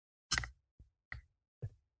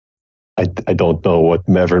 I don't know what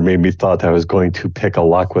ever made me thought I was going to pick a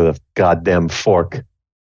lock with a goddamn fork.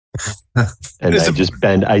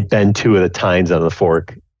 And I bend two of the tines on the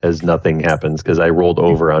fork as nothing happens because I rolled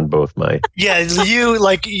over on both my. Yeah,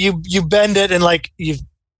 you bend it and you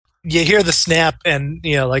hear the snap and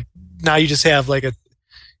now you just have like a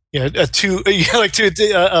two you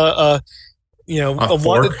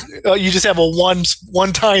just have a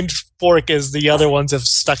one tined fork as the other ones have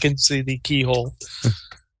stuck into the keyhole.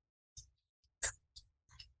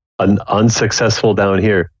 Unsuccessful down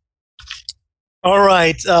here. All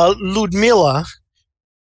right, Ludmila,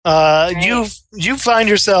 you find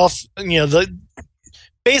yourself,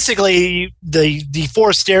 basically the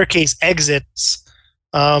four staircase exits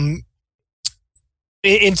into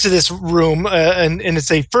this room, and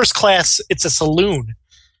it's a first class. It's a saloon.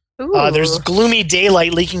 There's gloomy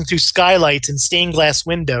daylight leaking through skylights and stained glass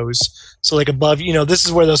windows. So above, this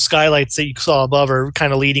is where those skylights that you saw above are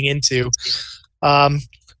kind of leading into.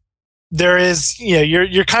 There is,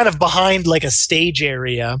 you're kind of behind like a stage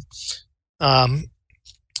area, and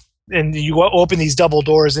you open these double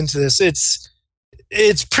doors into this.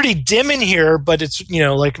 It's pretty dim in here, but it's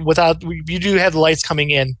without you do have the lights coming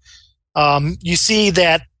in. You see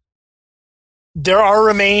that there are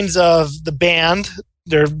remains of the band.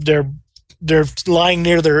 They're lying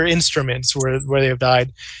near their instruments where they have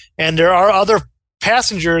died, and there are other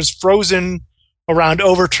passengers frozen around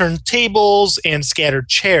overturned tables and scattered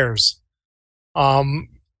chairs.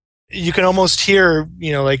 You can almost hear,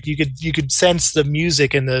 you could sense the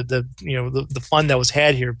music and the fun that was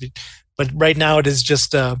had here, but right now it is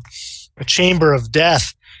just a chamber of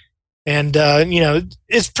death, and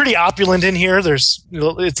it's pretty opulent in here.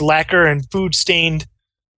 It's lacquer and food stained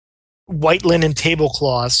white linen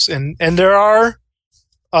tablecloths, and there are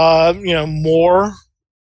more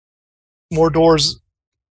doors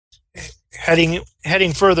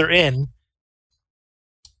heading further in.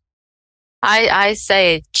 I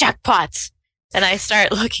say jackpot, and I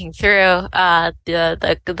start looking through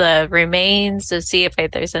the remains to see if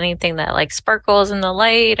there's anything that sparkles in the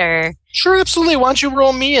light or. Sure, absolutely. Why don't you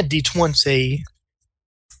roll me a d20?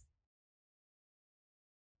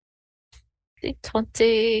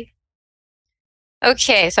 D20.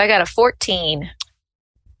 Okay, so I got a 14.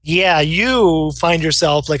 Yeah, you find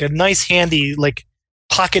yourself a nice handy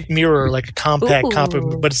pocket mirror, a compact,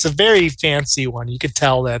 but it's a very fancy one. You could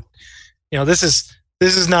tell that. This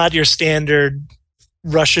is not your standard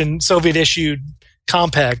Russian Soviet issued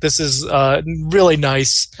compact. This is really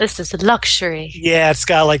nice. This is luxury. Yeah, it's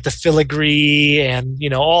got the filigree and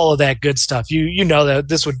all of that good stuff. You know that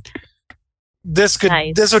this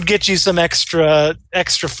would get you some extra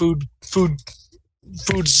foods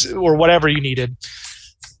or whatever you needed.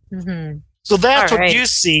 Mm-hmm. So that's what you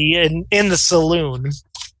see in the saloon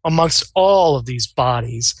amongst all of these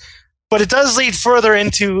bodies. But it does lead further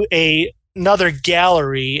into another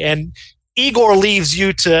gallery, and Igor leaves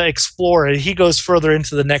you to explore it. He goes further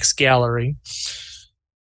into the next gallery.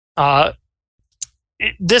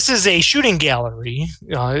 This is a shooting gallery.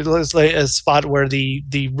 It's a spot where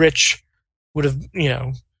the rich would have,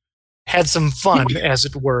 had some fun, as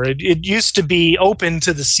it were. It used to be open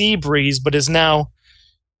to the sea breeze, but is now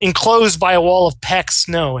enclosed by a wall of packed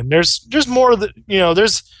snow. And there's more that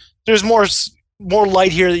there's more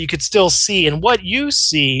light here that you could still see. And what you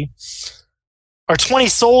see are 20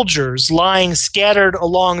 soldiers lying scattered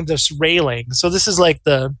along this railing. So this is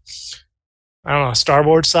the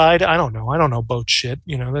starboard side. I don't know boat shit.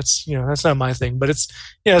 That's not my thing. But it's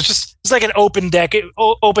it's like an open deck,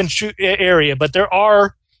 open area. But there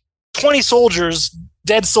are 20 soldiers,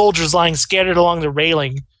 dead soldiers, lying scattered along the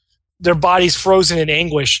railing, their bodies frozen in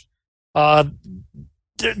anguish.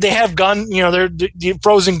 They have they're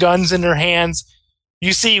frozen guns in their hands.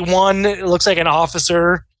 You see one, it looks like an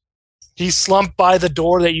officer. He's slumped by the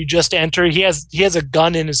door that you just entered. He has a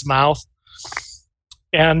gun in his mouth.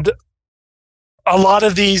 And a lot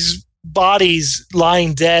of these bodies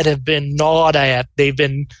lying dead have been gnawed at. They're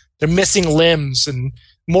missing limbs, and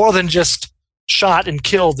more than just shot and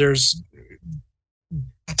killed, there's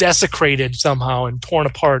desecrated somehow and torn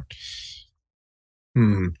apart.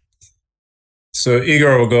 So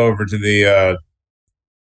Igor will go over to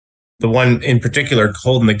the one in particular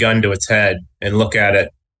holding the gun to its head and look at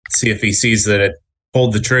it, see if he sees that it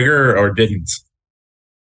pulled the trigger or didn't.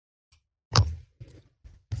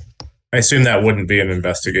 I assume that wouldn't be an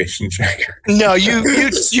investigation check. No, you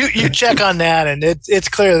check on that, and it's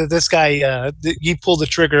clear that this guy he pulled the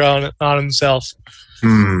trigger on himself.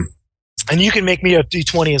 Hmm. And you can make me a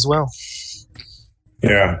D20 as well.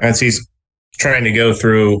 Yeah, as he's trying to go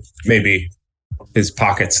through maybe his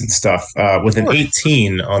pockets and stuff with an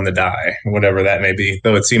 18 on the die, whatever that may be.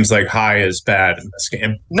 Though it seems like high is bad in this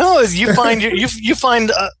game. No, you find you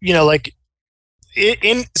find like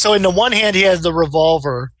in the one hand he has the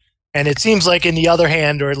revolver, and it seems like in the other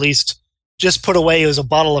hand, or at least just put away, was a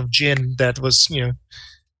bottle of gin that was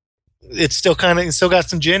it's still got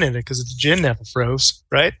some gin in it because the gin never froze,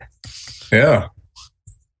 right? Yeah.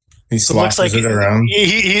 He sloshes like it around.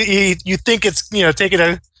 You think it's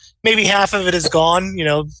taking maybe half of it is gone.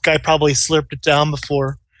 Guy probably slurped it down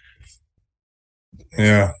before.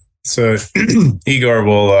 Yeah. So Igor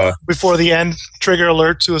will before the end, trigger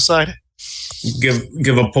alert, suicide.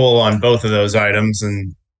 Give a pull on both of those items,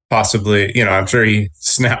 and possibly I'm sure he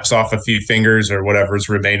snaps off a few fingers or whatever's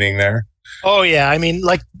remaining there. Oh yeah, I mean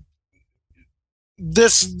like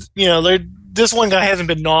this. This one guy hasn't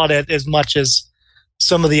been gnawed at as much as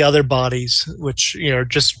some of the other bodies, which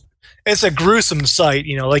just it's a gruesome sight.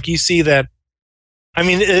 Like you see that. I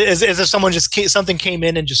mean, as if something came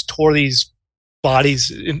in and just tore these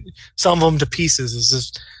bodies, some of them to pieces, as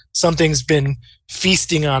if something's been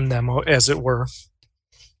feasting on them, as it were.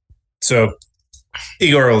 So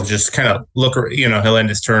Igor will just kind of look. He'll end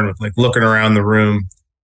his turn with like looking around the room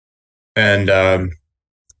and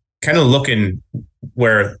kind of looking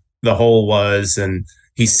where the hole was, and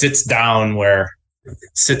he sits down where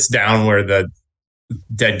the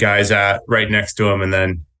dead guy's at, right next to him, and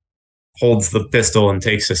then holds the pistol and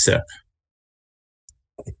takes a sip.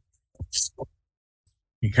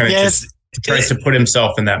 He kind of tries to put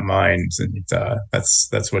himself in that mind, and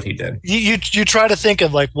that's what he did. You try to think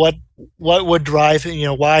of like what would drive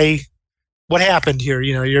why, what happened here.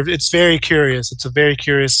 It's very curious. It's a very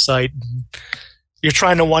curious sight. You're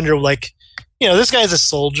trying to wonder like. This guy's a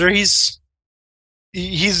soldier. He's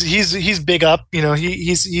big up.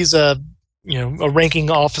 He's a a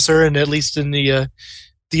ranking officer, and at least in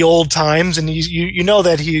the old times, and you know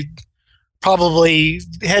that he probably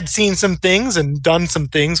had seen some things and done some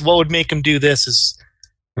things. What would make him do this is,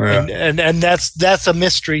 and that's a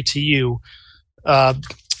mystery to you.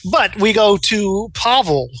 But we go to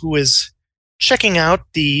Pavel, who is checking out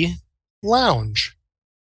the lounge.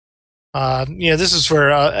 This is for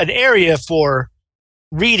an area for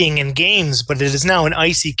reading and games, but it is now an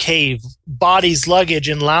icy cave. Bodies, luggage,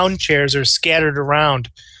 and lounge chairs are scattered around.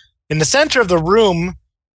 In the center of the room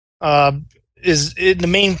is in the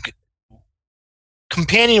main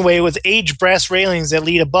companionway with aged brass railings that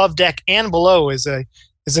lead above deck and below is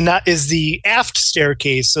the aft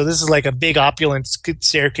staircase. So this is like a big opulent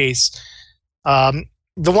staircase. The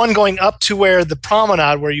one going up to where the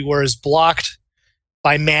promenade where you were is blocked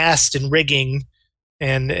by mast and rigging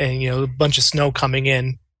and a bunch of snow coming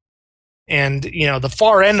in. And the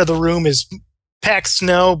far end of the room is packed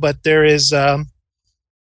snow, but there is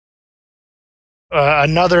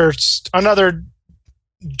another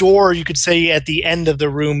door, you could say, at the end of the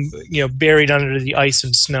room, buried under the ice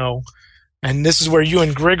and snow. And this is where you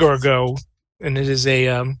and Grigor go. And it is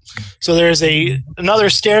so there's another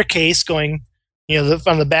staircase going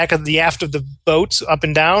on the back of the aft of the boat up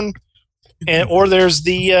and down. Or there's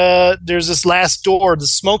this last door, the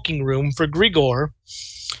smoking room for Grigor.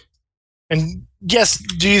 And yes,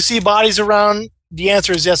 do you see bodies around? The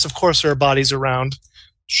answer is yes, of course there are bodies around.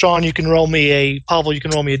 Sean, you can roll me Pavel, you can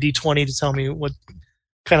roll me a D20 to tell me what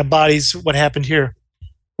kind of bodies, what happened here.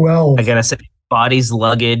 Well, I gotta say, bodies,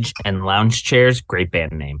 luggage, and lounge chairs, great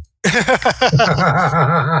band name.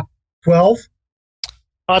 12?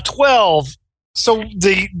 12. So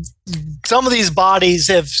some of these bodies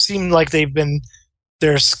have seemed like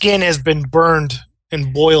their skin has been burned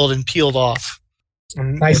and boiled and peeled off.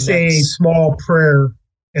 I say a small prayer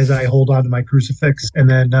as I hold on to my crucifix and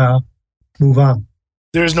then move on.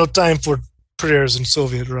 There is no time for prayers in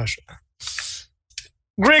Soviet Russia.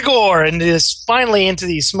 Grigor, and is finally into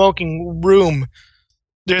the smoking room.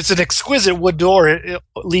 There's an exquisite wood door. It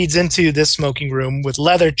leads into this smoking room with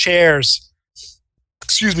leather chairs.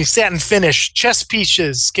 Satin finish, chess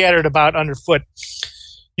pieces scattered about underfoot.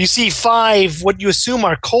 You see 5 what you assume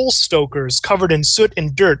are coal stokers covered in soot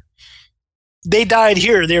and dirt. They died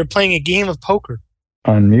here. They were playing a game of poker.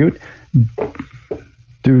 Unmute.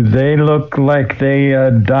 Do they look like they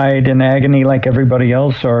died in agony like everybody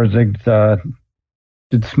else, or did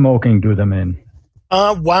smoking do them in?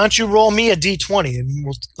 Why don't you roll me a d20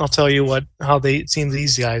 and I'll tell you how it seems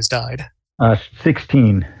these guys died.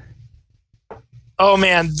 16. Oh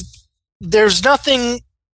man, there's nothing.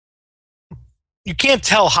 You can't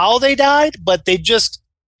tell how they died, but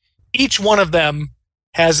each one of them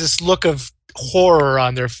has this look of horror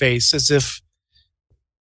on their face, as if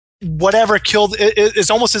whatever killed. It's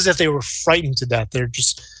almost as if they were frightened to death. They're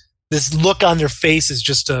just this look on their face is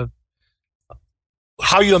just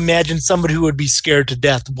how you imagine somebody who would be scared to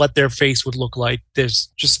death, what their face would look like.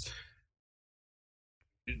 There's just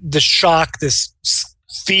the shock, this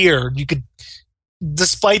fear. You could,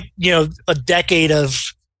 despite a decade of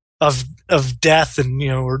death and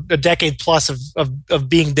or a decade plus of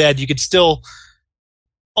being dead, you could still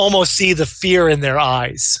almost see the fear in their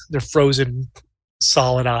eyes, their frozen,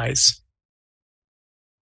 solid eyes.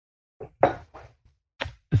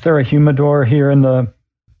 Is there a humidor here in the?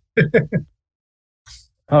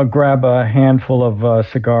 I'll grab a handful of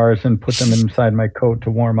cigars and put them inside my coat to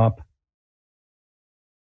warm up.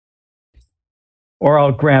 Or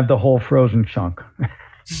I'll grab the whole frozen chunk. I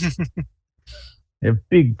have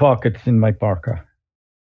big pockets in my parka.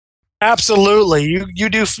 Absolutely. You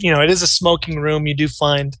do, it is a smoking room. You do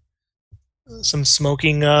find some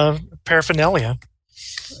smoking paraphernalia.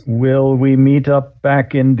 Will we meet up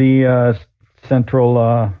back in the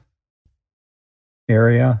central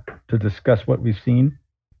area to discuss what we've seen?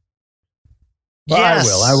 Well,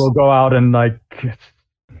 yes. I will go out and I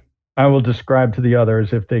will describe to the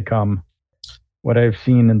others if they come what I've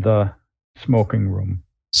seen in the smoking room.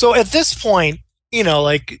 So at this point,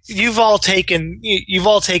 you've all taken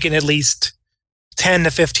at least 10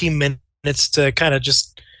 to 15 minutes to kind of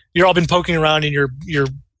you're all been poking around in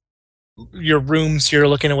your rooms here,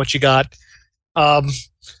 looking at what you got.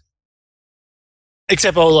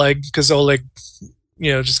 Except Oleg, because Oleg,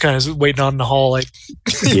 just kind of waiting on in the hall,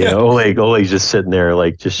 Yeah, Oleg's just sitting there,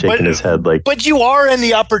 just shaking his head, But you are in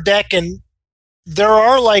the upper deck, and there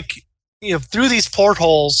are through these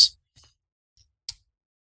portholes,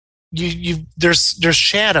 there's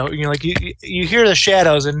shadow. You hear the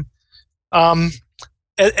shadows, and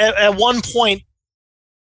at one point,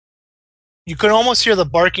 you can almost hear the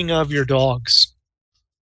barking of your dogs.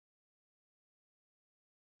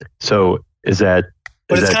 So is that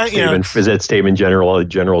statement general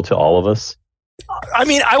to all of us? I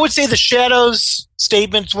mean, I would say the shadows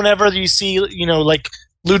statements. Whenever you see,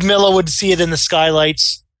 Ludmilla would see it in the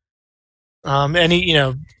skylights. Any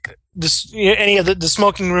of the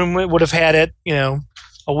smoking room would have had it. A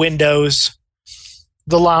windows.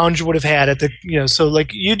 The lounge would have had it. So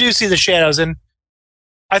you do see the shadows, and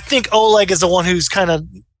I think Oleg is the one who's kind of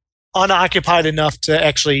unoccupied enough to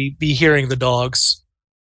actually be hearing the dogs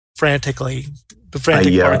frantically. The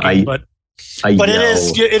frantic barking, but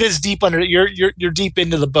it is deep under. You're deep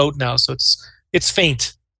into the boat now, so it's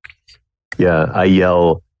faint. Yeah, I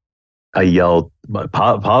yell,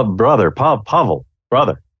 Pavel,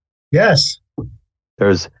 brother. Yes.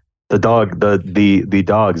 There's the dog, the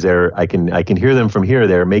dogs there. I can hear them from here.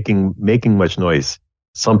 They're making much noise.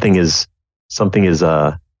 Something is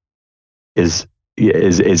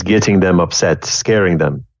getting them upset, scaring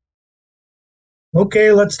them.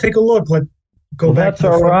 Okay, let's take a look. Let's go back. That's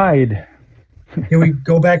our ride. Can we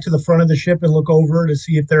go back to the front of the ship and look over to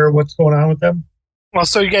see if what's going on with them? Well,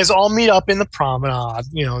 so you guys all meet up in the promenade,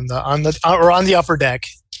 on the upper deck,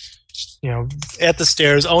 at the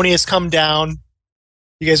stairs. Oni has come down.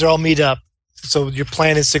 You guys are all meet up. So your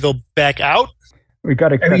plan is to go back out? We got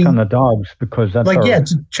to check on the dogs because that's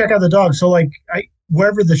to check out the dogs. So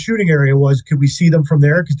wherever the shooting area was, could we see them from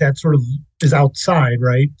there? Because that sort of is outside,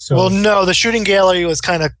 right? So well, no, the shooting gallery was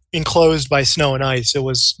kind of enclosed by snow and ice. It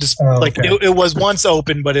was just it was once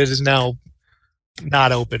open, but it is now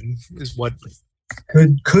not open. Is what.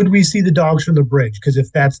 Could we see the dogs from the bridge? Because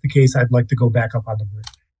if that's the case, I'd like to go back up on the bridge.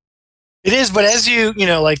 It is, but as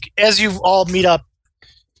as you all meet up,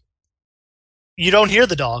 you don't hear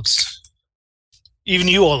the dogs. Even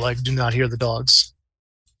you all do not hear the dogs.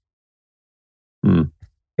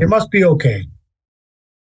 It must be okay.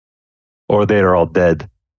 Or they are all dead.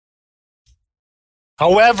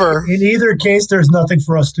 However, in either case, there's nothing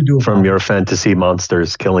for us to do from your fantasy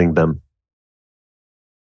monsters killing them.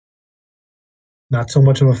 Not so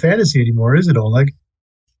much of a fantasy anymore, is it, Oleg?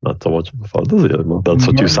 Not so much of a fantasy. That's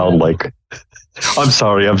what you sound like. I'm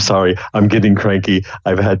sorry. I'm getting cranky.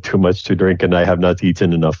 I've had too much to drink and I have not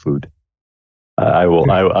eaten enough food. I will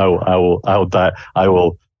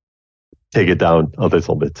take it down a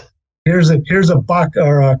little bit. Here's a buck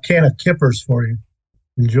or a can of Kippers for you.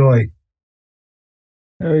 Enjoy.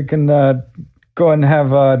 We can go and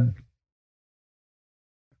have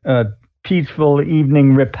a peaceful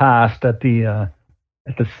evening repast at the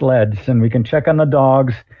at the sleds, and we can check on the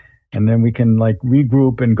dogs, and then we can like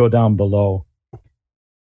regroup and go down below.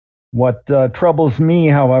 What troubles me,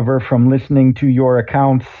 however, from listening to your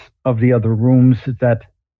accounts of the other rooms is that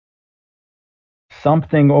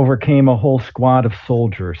something overcame a whole squad of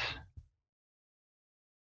soldiers.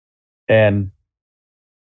 And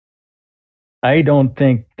I don't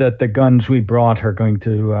think that the guns we brought are going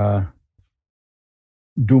to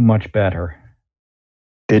do much better.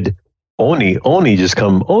 Did Oni just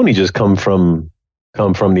come from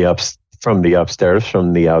the upstairs,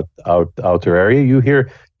 from the outer area? You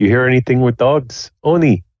hear anything with dogs?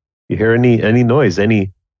 Oni, you hear any noise?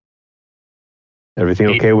 Everything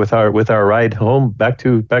okay with our ride home back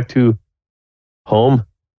to home?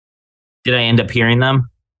 Did I end up hearing them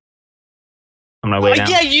on my way down?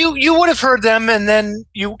 Yeah, you would have heard them, and then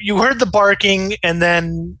you heard the barking, and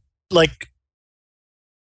then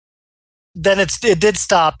it did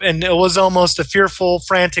stop, and it was almost a fearful,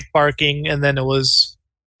 frantic barking, and then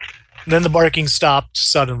the barking stopped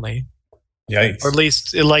suddenly. Yikes! Or at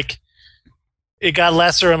least it got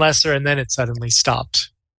lesser and lesser, and then it suddenly stopped.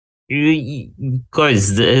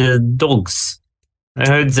 Guys, the dogs. I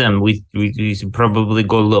heard them. We should probably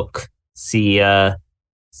go look. See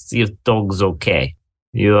if dog's okay.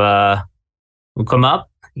 You will come up?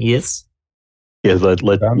 Yes. Yeah,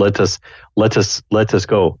 let us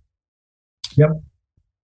go. Yep.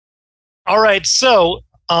 All right, so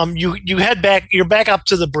you head back. You're back up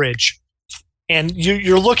to the bridge, and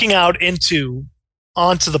you're looking out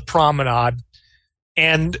onto the promenade,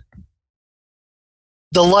 and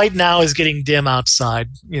the light now is getting dim outside.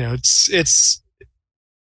 You know, it's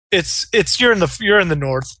you're in the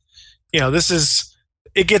north. You know,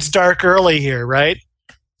 it gets dark early here, right?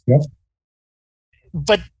 Yep.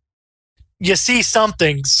 But you see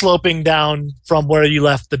something sloping down from where you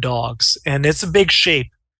left the dogs, and it's a big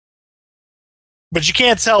shape. But you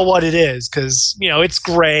can't tell what it is because, you know, it's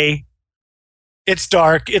gray, it's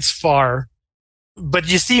dark, it's far.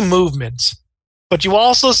 But you see movement. But you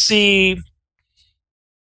also see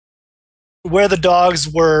where the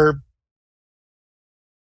dogs were,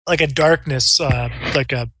 like a darkness,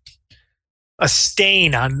 like a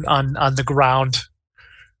stain on the ground.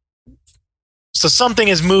 So something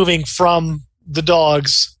is moving from the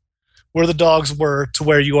dogs, where the dogs were, to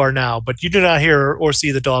where you are now. But you do not hear or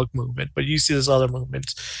see the dog movement, but you see this other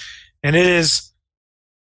movement. And it is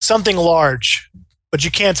something large, but you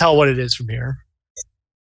can't tell what it is from here.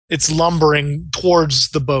 It's lumbering towards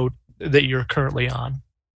the boat that you're currently on.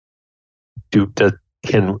 Does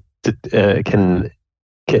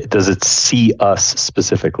it see us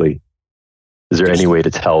specifically? Is there any way to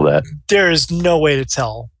tell that? There is no way to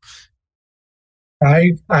tell.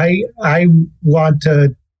 I want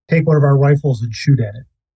to take one of our rifles and shoot at it.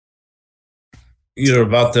 You're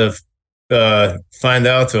about to find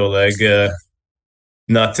out, Oleg,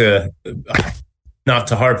 not to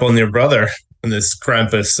harp on your brother when this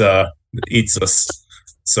Krampus eats us.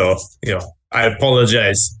 So, you know, I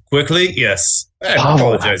apologize. Quickly, yes. I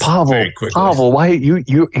apologize very quickly. Pavel, why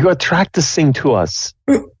you attract this thing to us?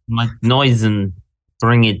 Make noise and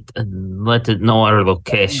bring it and let it know our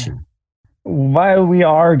location. While we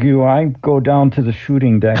argue, I go down to the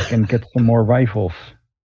shooting deck and get some more rifles.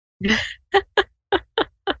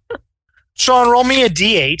 Sean, roll me a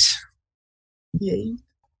D8. Yay.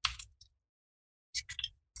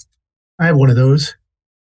 I have one of those.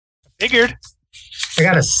 Figured. I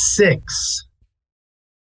got a 6.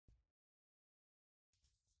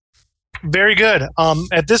 Very good.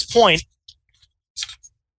 At this point,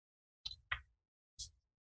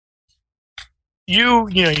 you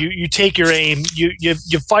take your aim, you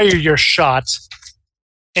fire your shot,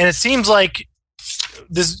 and it seems like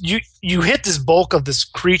this you hit this bulk of this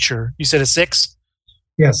creature. You said a 6?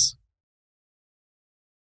 Yes.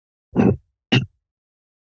 And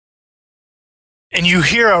you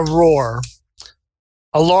hear a roar,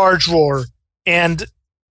 a large roar, and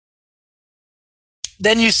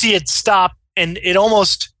then you see it stop, and it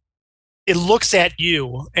looks at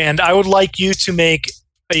you, and I would like you to make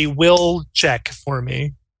a will check for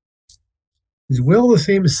me. Is will the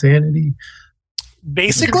same as sanity?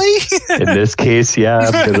 Basically. In this case, yeah,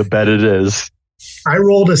 I'm gonna bet it is. I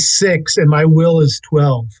rolled a 6 and my will is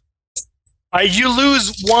 12. You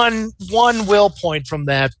lose one will point from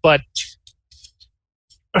that, but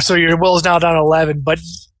so your will is now down to 11. But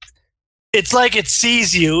it's like it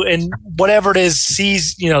sees you, and whatever it is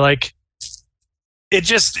sees, like it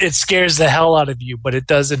scares the hell out of you, but it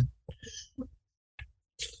doesn't.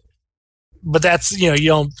 But that's you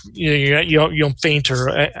don't faint or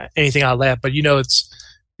anything out of that. But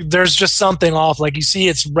there's just something off. Like you see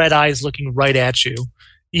its red eyes looking right at you,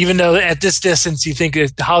 Even though at this distance you think,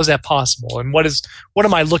 how is that possible? And what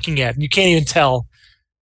am I looking at? And you can't even tell.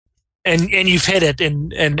 And you've hit it,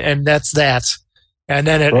 and that's that. And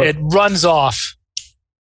then it runs off.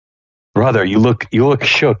 Brother, you look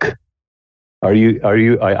shook. Are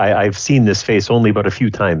you? I've seen this face only but a few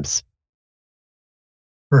times.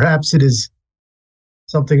 Perhaps it is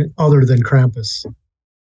something other than Krampus.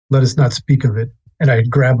 Let us not speak of it. And I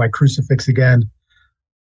grab my crucifix again.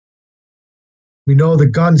 We know the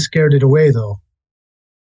gun scared it away, though.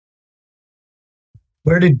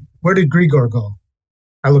 Where did Grigor go?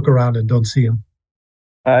 I look around and don't see him.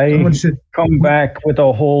 Someone should come back with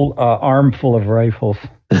a whole armful of rifles.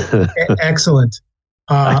 Excellent.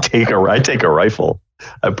 I take a rifle.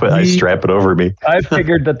 I strap it over me. I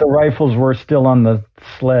figured that the rifles were still on the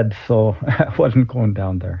sled, so I wasn't going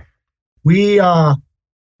down there. We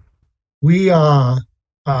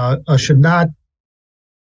should not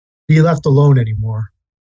be left alone anymore.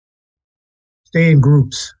 Stay in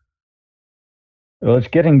groups. Well, it's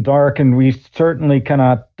getting dark, and we certainly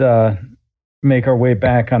cannot make our way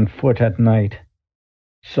back on foot at night.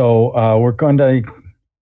 So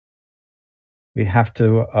we have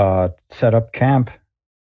to set up camp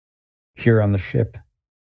here on the ship.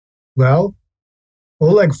 Well,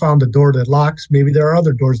 Oleg found a door that locks. Maybe there are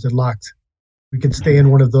other doors that locked. We can stay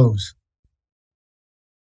in one of those.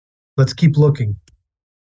 Let's keep looking.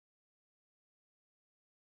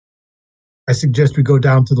 I suggest we go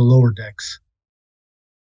down to the lower decks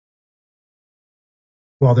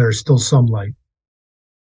while there is still some light.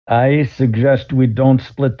 I suggest we don't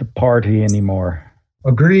split the party anymore.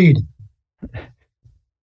 Agreed.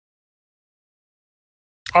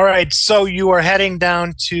 All right, so you are heading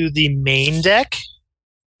down to the main deck,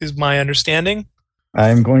 is my understanding.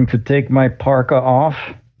 I'm going to take my parka off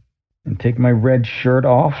and take my red shirt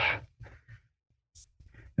off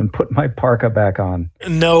and put my parka back on.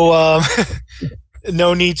 No,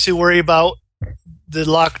 no need to worry about the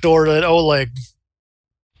locked door that Oleg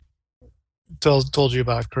told you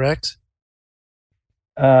about, correct?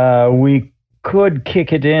 We could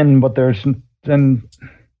kick it in, but then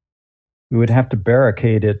we would have to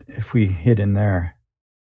barricade it if we hid in there.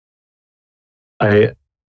 I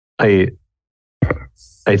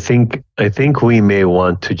think we may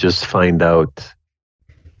want to just find out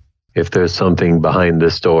if there's something behind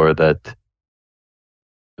this door that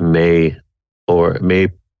may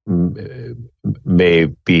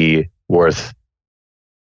be worth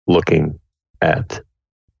looking at.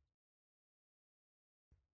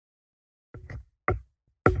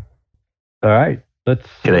 All right, let's.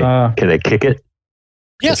 Can I kick it?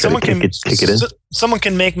 Yeah, someone can kick it in. Someone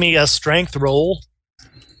can make me a strength roll.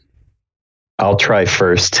 I'll try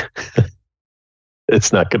first.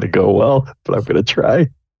 It's not going to go well, but I'm going to try.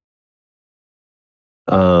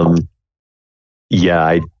 Yeah,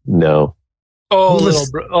 I know. Oh,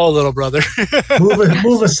 little brother.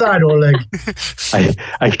 move aside, Oleg.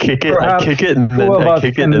 I kick it, and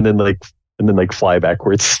then fly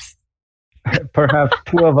backwards. Perhaps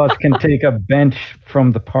two of us can take a bench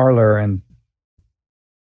from the parlor and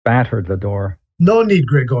batter the door. No need,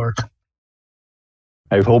 Grigor.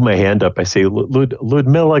 I hold my hand up. I say,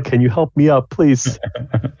 Ludmilla, can you help me up, please?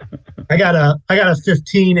 I got a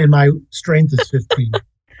 15, and my strength is 15.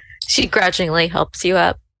 She grudgingly helps you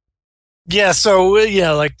up. Yeah, so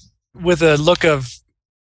like with a look of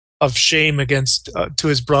shame against to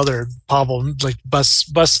his brother, Pavel like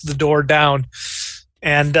busts the door down,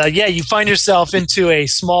 and you find yourself into a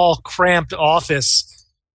small, cramped office.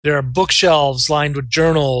 There are bookshelves lined with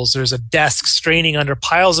journals. There's a desk straining under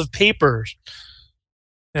piles of papers.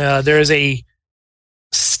 There is a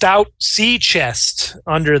stout sea chest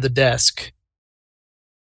under the desk.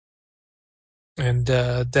 And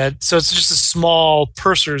so it's just a small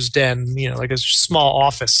purser's den, like a small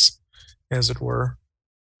office, as it were.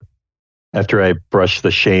 After I brush the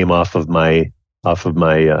shame off of my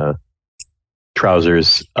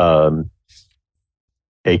trousers,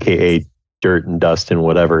 aka dirt and dust and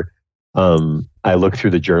whatever, I look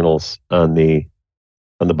through the journals on the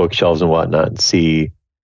bookshelves and whatnot and see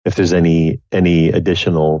if there's any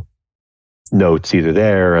additional notes either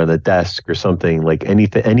there on the desk or something, like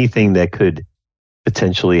anything that could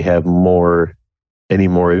potentially have any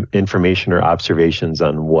more information or observations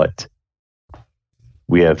on what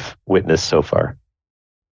we have witnessed so far.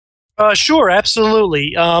 Sure,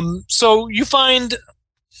 absolutely. So you find,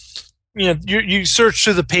 you search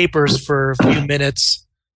through the papers for a few minutes.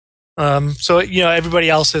 So everybody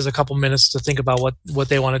else has a couple minutes to think about what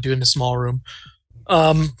they want to do in the small room.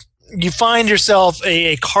 You find yourself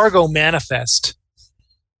a cargo manifest.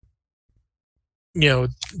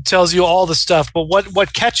 tells you all the stuff. But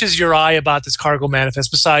what catches your eye about this cargo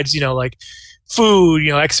manifest, besides like food,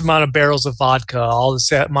 X amount of barrels of vodka, all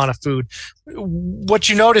this amount of food, what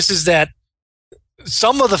you notice is that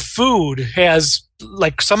some of the food has,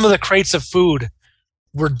 like, some of the crates of food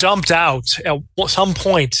were dumped out at some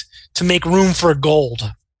point to make room for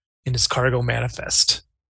gold in this cargo manifest.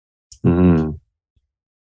 Mm-hmm.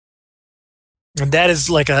 And that is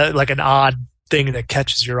like an odd thing that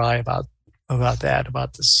catches your eye about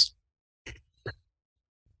this.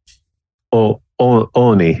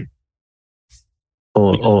 Oni.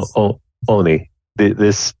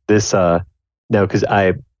 This now, because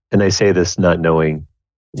I say this not knowing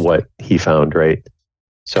what he found, right?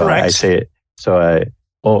 So Correct. I say it. So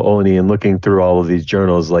Oni, and looking through all of these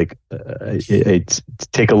journals, like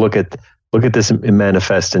take a look at this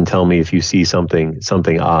manifest and tell me if you see something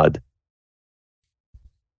odd.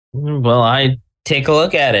 Well, I take a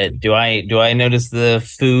look at it. Do I notice the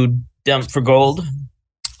food dump for gold?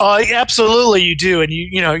 Absolutely, you do, and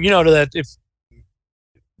you know that if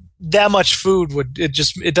that much food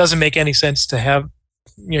it doesn't make any sense to have.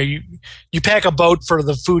 You pack a boat for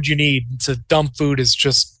the food you need. To dump food is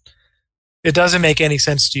just. It doesn't make any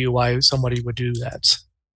sense to you why somebody would do that.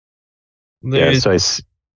 Yeah, so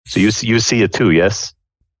you see it too, yes?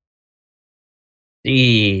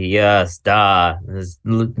 Yes, there's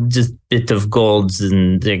just bit of golds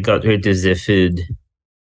and they got rid of the food.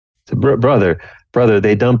 So brother,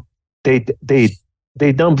 they dump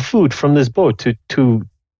food from this boat to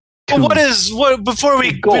well, before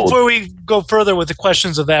we go further with the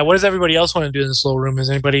questions of that, what does everybody else want to do in this little room? Is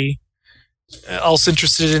anybody else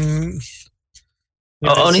interested in?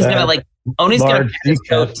 Oni's gonna check his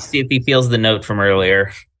coat to see if he feels the note from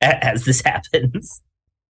earlier as this happens.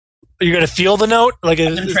 You're gonna feel the note, I'm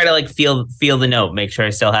gonna try to feel the note, make sure I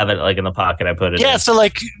still have it in the pocket I put it in. Yeah, so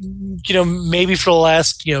maybe for the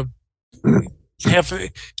last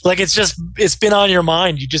it's been on your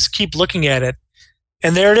mind. You just keep looking at it,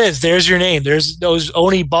 and there it is. There's your name. There's those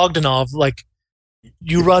Oni Bogdanov.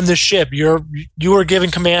 You run the ship. You were given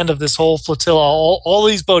command of this whole flotilla, all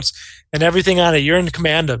these boats and everything on it. You're in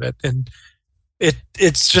command of it, and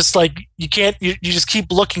it's just you can't. You just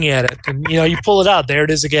keep looking at it, and you pull it out. There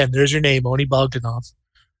it is again. There's your name, Oni Bogdanov.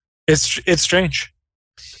 It's strange.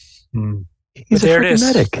 He's a freaking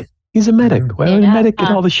medic. He's a medic. Why would a medic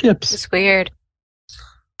get all the ships? It's weird.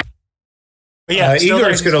 But yeah,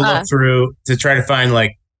 Igor's going to look through to try to find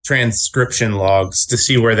transcription logs to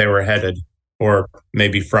see where they were headed. Or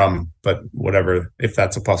maybe from, but whatever, if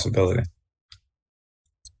that's a possibility.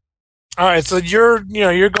 All right, so you're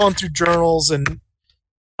going through journals and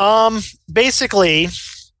basically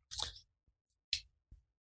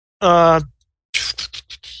they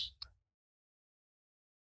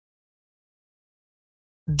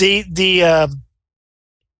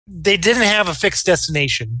didn't have a fixed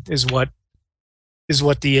destination is what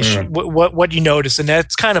the issue what you notice, and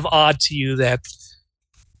that's kind of odd to you that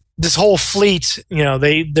this whole fleet,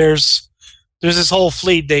 there's this whole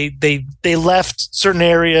fleet. They left certain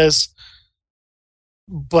areas,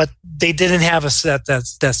 but they didn't have a set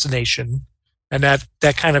destination, and that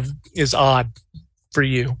kind of is odd for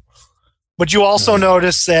you. But you also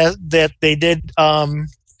notice that they did call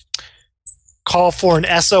for an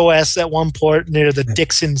SOS at one port near the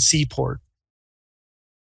Dixon Seaport.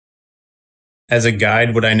 As a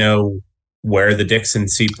guide, would I know where the Dixon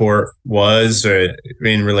Seaport was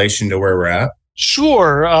in relation to where we're at?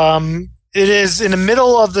 Sure. It is in the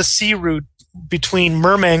middle of the sea route between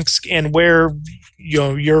Murmansk and where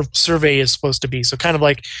your survey is supposed to be. So kind of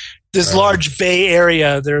like this large bay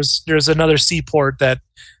area, there's another seaport that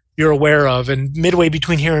you're aware of, and midway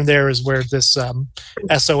between here and there is where this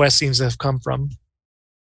SOS seems to have come from.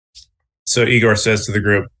 So Igor says to the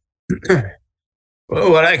group,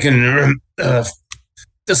 well, what I can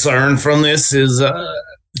discern from this is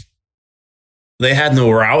they had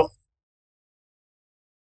no route,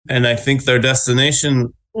 and I think their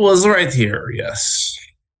destination was right here. Yes,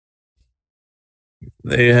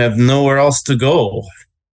 they have nowhere else to go.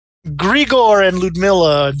 Grigor and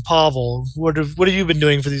Ludmilla and Pavel, what have you been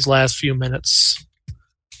doing for these last few minutes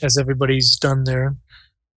as everybody's done their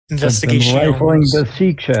investigation? Rifling the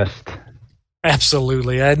sea chest.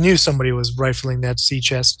 Absolutely. I knew somebody was rifling that sea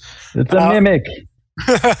chest. It's a mimic.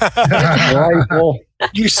 Rifle.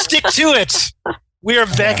 You stick to it. We are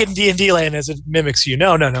back in D&D land as it mimics you.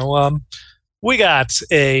 No. We got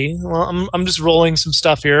I'm just rolling some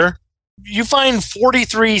stuff here. You find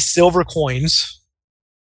 43 silver coins.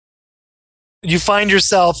 You find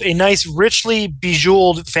yourself a nice, richly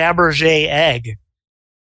bejeweled Fabergé egg.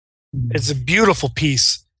 It's a beautiful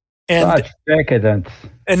piece. And such decadence.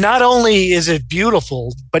 And not only is it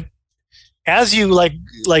beautiful, but as you like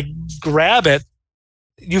grab it,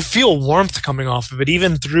 you feel warmth coming off of it,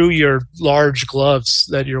 even through your large gloves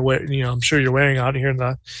that you're wearing. I'm sure you're wearing out here in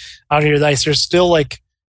the ice. There's still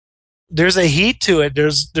there's a heat to it.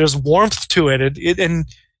 There's warmth to it. And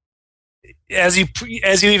as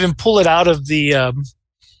you even pull it out of the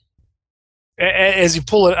as you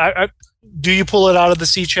pull it, do you pull it out of the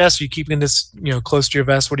sea chest? Are you keeping this close to your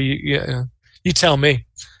vest? What do you? You tell me.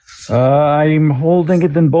 I'm holding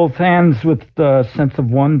it in both hands with a sense of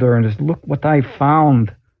wonder, and just look what I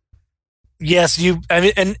found. Yes,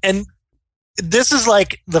 and this is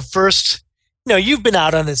like the first. You've been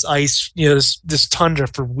out on this ice, this tundra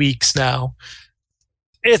for weeks now.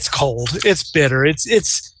 It's cold. It's bitter.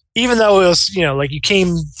 It's even though it was, like you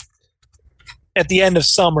came at the end of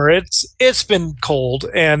summer, it's been cold,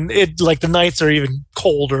 and the nights are even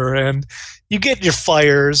colder, and you get your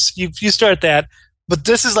fires. You start that. But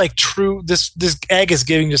this is like true. This egg is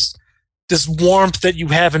giving just this warmth that you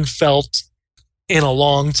haven't felt in a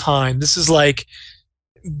long time. This is like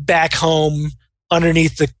back home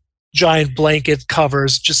underneath the giant blanket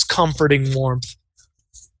covers, just comforting warmth.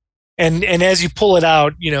 And as you pull it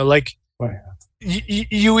out, you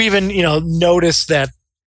even notice that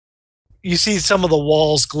you see some of the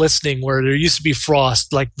walls glistening where there used to be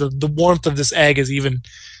frost. Like the warmth of this egg is even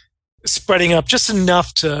spreading up just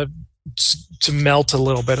enough to melt a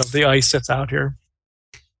little bit of the ice that's out here.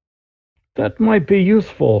 That might be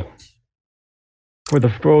useful for the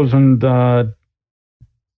frozen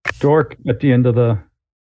dork at the end of the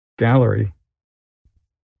gallery.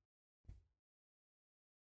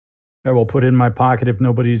 I will put it in my pocket if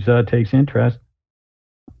nobody takes interest.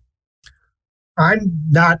 I'm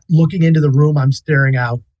not looking into the room. I'm staring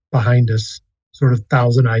out behind us, sort of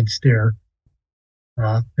thousand-eyed stare,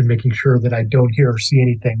 and making sure that I don't hear or see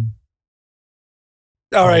anything.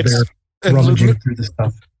 All right. They're rummaging through the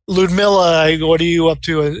stuff. Ludmilla, what are you up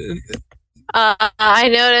to? I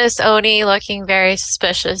noticed Oni looking very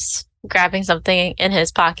suspicious, grabbing something in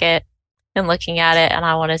his pocket and looking at it, and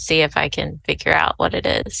I want to see if I can figure out what it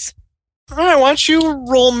is. All right, why don't you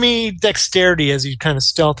roll me dexterity as you kind of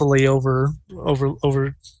stealthily over.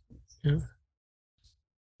 Yeah.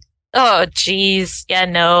 Oh, geez. Yeah,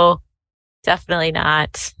 no, definitely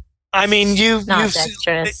not. I mean, you've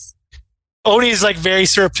dexterous. Oni's like very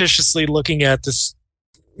surreptitiously looking at this.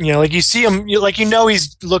 Like you see him,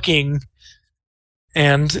 he's looking.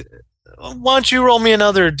 And why don't you roll me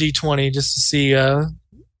another d20 just to see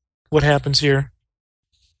what happens here?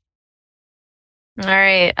 All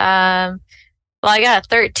right. Well, I got a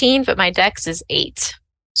 13, but my dex is 8.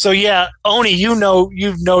 So yeah, Oni,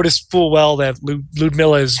 you've noticed full well that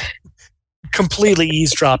Ludmilla is completely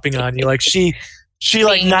eavesdropping on you. Like she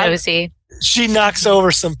like nosy. She knocks over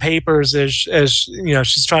some papers as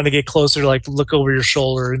she's trying to get closer to look over your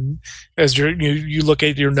shoulder, and as you look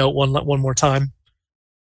at your note one more time.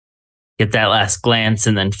 Get that last glance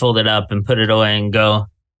and then fold it up and put it away and go,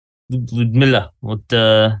 Ludmilla, what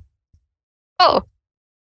the? Oh,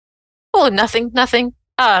 nothing.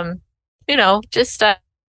 Just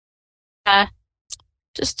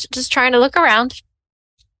trying to look around.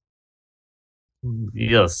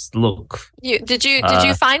 Yes, look. Did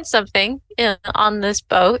you find something on this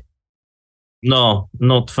boat? No,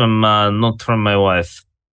 not from my wife.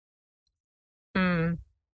 I've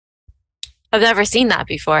never seen that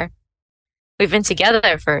before. We've been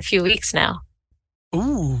together for a few weeks now.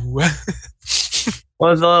 Ooh.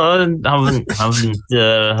 Well, I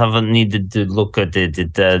haven't needed to look at it.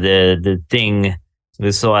 The thing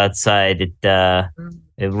we saw outside, it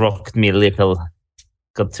rocked me a little.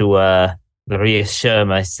 Got to reassure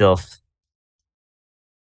myself.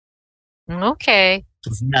 Okay.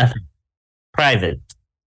 It's nothing. Private.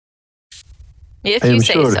 If you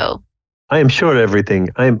say so. I am sure everything.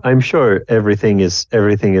 I'm sure everything is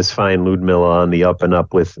fine. Ludmilla on the up and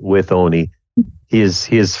up with Oni. He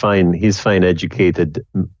is fine. He's fine. Educated.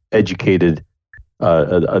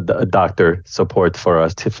 A doctor support for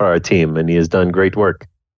us for our team, and he has done great work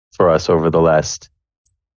for us over the last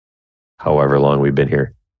however long we've been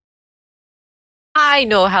here. I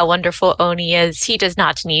know how wonderful Oni is. He does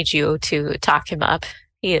not need you to talk him up.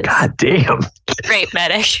 He is. God damn. A great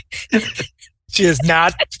medic. She is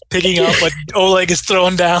not picking up what Oleg is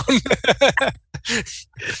throwing down.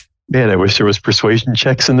 Man, I wish there was persuasion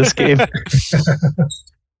checks in this game.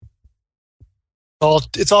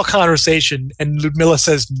 It's all conversation, and Ludmilla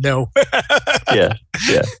says no. yeah.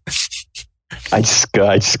 I just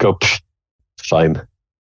go fine.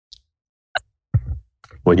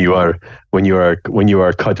 When you are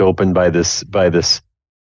cut open by this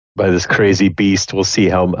by this crazy beast. We'll see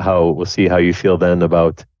how you feel then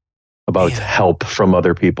about help from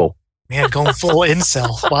other people. Man, going full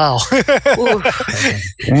incel. Wow.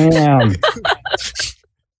 Damn.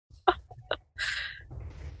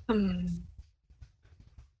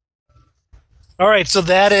 All right, so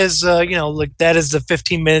that is that is the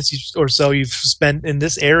 15 minutes or so you've spent in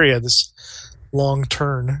this area, this long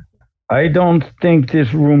turn. I don't think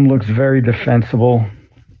this room looks very defensible.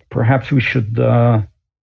 Perhaps we should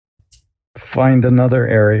find another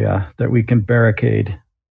area that we can barricade.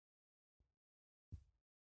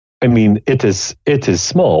 I mean, it is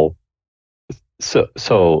small,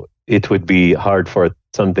 so it would be hard for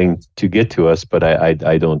something to get to us. But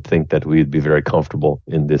I don't think that we'd be very comfortable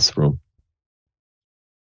in this room.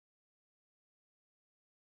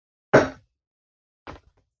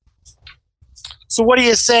 So what do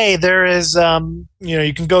you say? There is,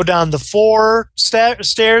 you can go down the 4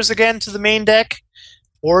 stairs again to the main deck,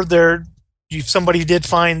 or somebody did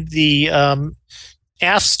find the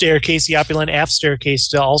aft staircase, the opulent aft staircase,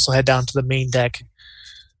 to also head down to the main deck.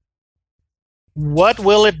 What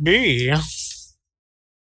will it be?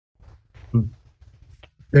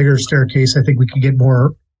 Bigger staircase. I think we could get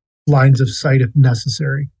more lines of sight if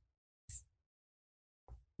necessary.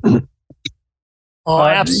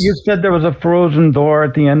 You said there was a frozen door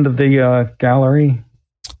at the end of the gallery.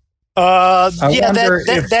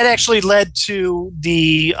 That actually led to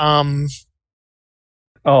the.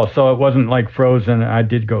 Oh, so it wasn't like frozen. I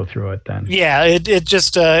did go through it then. Yeah, it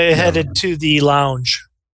just headed to the lounge.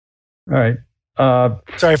 All right.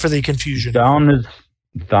 Sorry for the confusion. Down is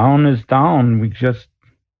down.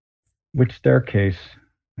 Which staircase,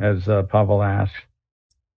 as Pavel asked.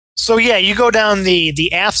 So yeah, you go down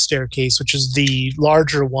the aft staircase, which is the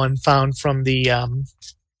larger one found from the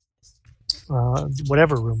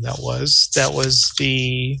whatever room that was. That was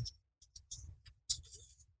the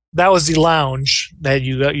lounge that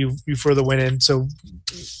you further went in. So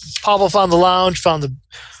Pavel found the lounge, found the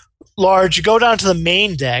large. You go down to the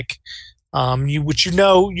main deck, you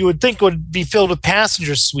would think would be filled with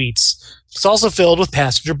passenger suites. It's also filled with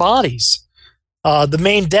passenger bodies. The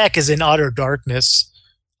main deck is in utter darkness.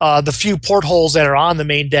 The few portholes that are on the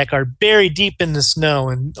main deck are buried deep in the snow,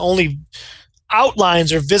 and only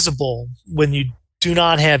outlines are visible when you do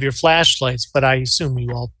not have your flashlights. But I assume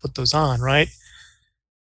you all put those on, right?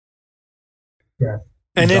 Yeah.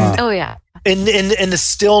 And in the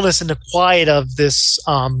stillness and the quiet of this,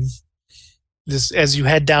 as you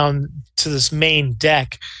head down to this main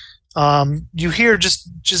deck, you hear just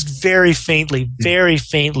very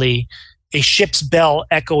faintly, a ship's bell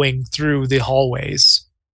echoing through the hallways.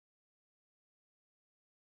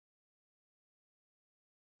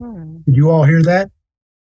 Did you all hear that?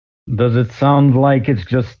 Does it sound like it's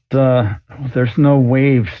just there's no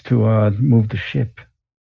waves to move the ship?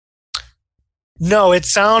 No, it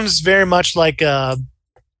sounds very much like an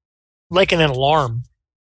alarm.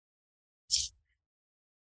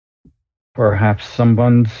 Perhaps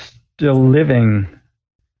someone's still living.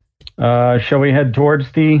 Shall we head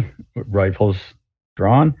towards the rifles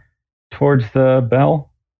drawn towards the bell?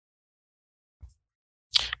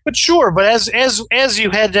 But sure, but as you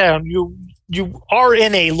head down, you are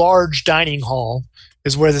in a large dining hall,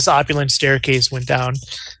 is where this opulent staircase went down.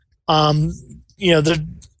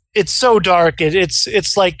 It's so dark.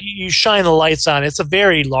 It's like you shine the lights on. It's a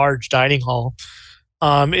very large dining hall.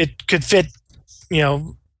 It could fit,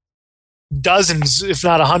 dozens, if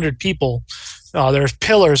not 100 people. There's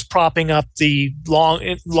pillars propping up the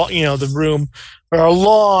the room. There are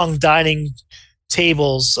long dining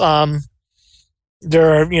tables.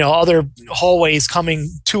 There are, other hallways coming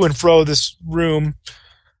to and fro this room.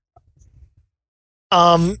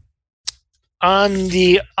 On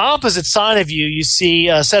the opposite side of you, you see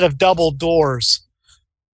a set of double doors.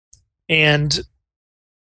 And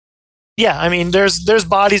yeah, I mean, there's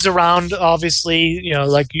bodies around, obviously,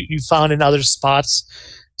 like you found in other spots.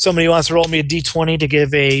 Somebody wants to roll me a D20 to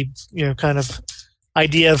give a, kind of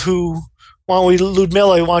idea of who.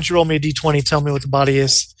 Ludmilla, why don't you roll me a D20? Tell me what the body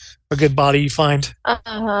is. A good body you find.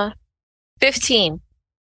 15.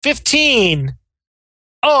 15.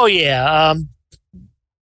 Oh yeah.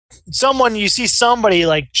 You see somebody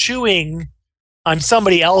like chewing on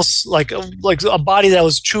somebody else, like a body that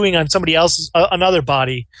was chewing on somebody else's another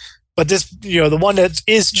body, but this, the one that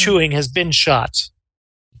is chewing has been shot.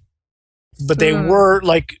 But they were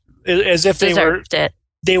like as if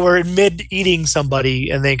they were mid eating somebody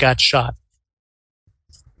and they got shot.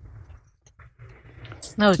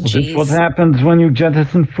 Oh, this is what happens when you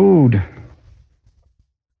jettison food.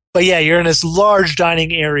 But yeah, you're in this large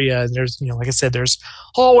dining area, and there's, like I said, there's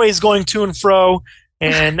hallways going to and fro,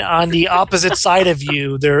 And on the opposite side of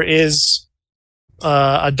you, there is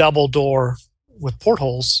a double door with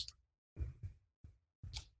portholes.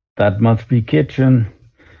 That must be kitchen.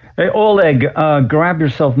 Hey, Oleg, grab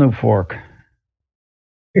yourself new fork.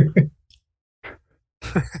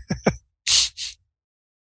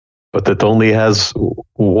 But that only has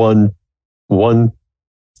one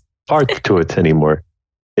part to it anymore.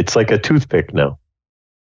 It's like a toothpick now.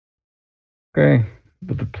 Okay,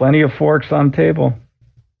 but there are plenty of forks on table.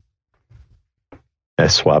 I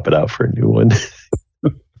swap it out for a new one.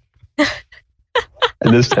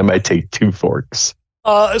 And this time I take 2 forks.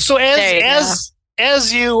 So as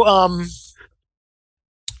you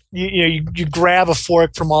you grab a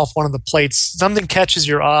fork from off one of the plates, something catches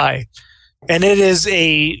your eye, and it is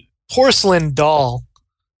a porcelain doll.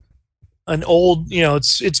 An old,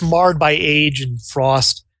 it's marred by age and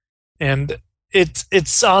frost, and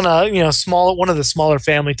it's on a one of the smaller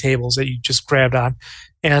family tables that you just grabbed on,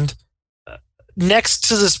 and next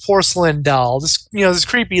to this porcelain doll, this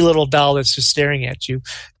creepy little doll that's just staring at you.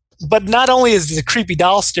 But not only is the creepy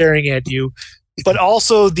doll staring at you, but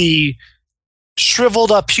also the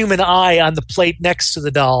shriveled up human eye on the plate next to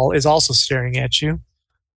the doll is also staring at you.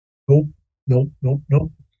 Nope.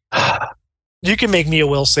 You can make me a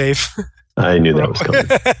will save. I knew that was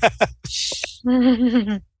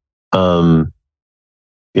coming.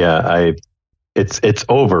 Yeah, it's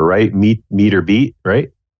over, right? Meet or beat, right?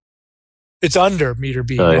 It's under meet or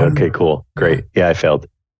beat. Oh, okay, cool. Great. Yeah, I failed.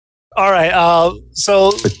 All right.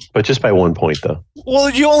 But just by 1 point, though. Well,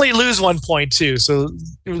 you only lose 1 point too, so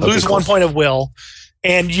you lose cool. 1 point of will,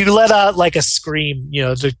 and you let out like a scream.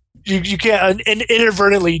 You can't, and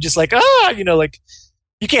inadvertently, you just like like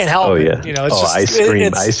you can't help. Oh yeah. It's just,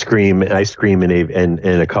 I scream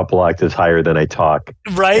in a couple octaves higher than I talk.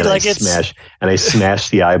 Right, and like I smash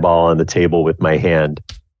the eyeball on the table with my hand,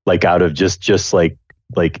 like out of just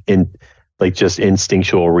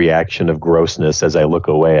instinctual reaction of grossness. As I look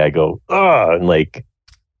away, I go, and like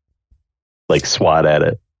swat at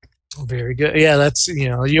it. Very good. Yeah, that's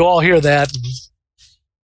you all hear that.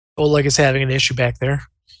 Oleg is having an issue back there.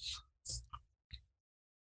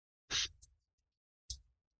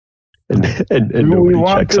 And nobody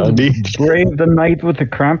checks on me. Brave the night with the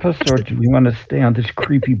Krampus, or do you want to stay on this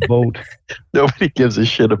creepy boat? Nobody gives a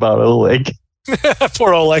shit about Oleg.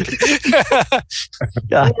 Poor Oleg.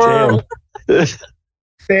 God damn.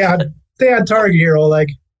 Stay on target here,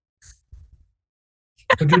 Oleg.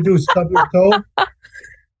 What'd you do? Stub your toe?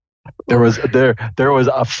 There was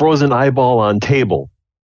a frozen eyeball on table.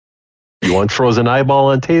 You want frozen eyeball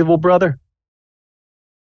on table, brother?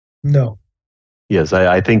 No. Yes,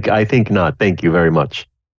 I think not. Thank you very much.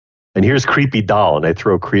 And here's creepy doll, and I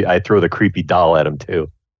throw the creepy doll at him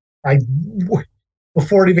too.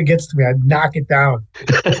 Before it even gets to me, I knock it down.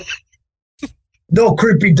 No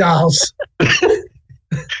creepy dolls.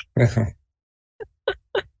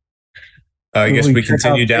 I guess we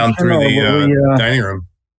continue down through the dining room.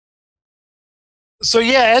 So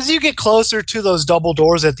yeah, as you get closer to those double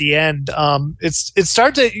doors at the end,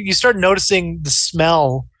 you start noticing the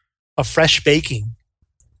smell of fresh baking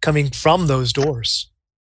coming from those doors.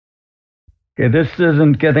 Okay, this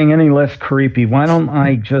isn't getting any less creepy. Why don't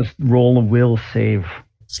I just roll a will save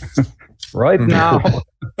right now?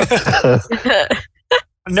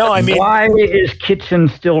 No, I mean, why is kitchen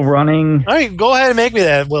still running? All right, go ahead and make me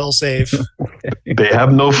that will save. They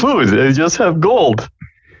have no food. They just have gold.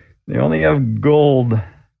 They only have gold.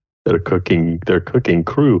 They're cooking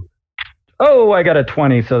crew. Oh, I got a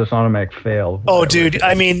 20, so it's automatic fail. Whatever. Oh, dude,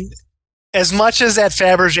 I mean, as much as that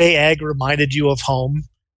Fabergé egg reminded you of home,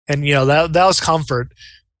 and that was comfort,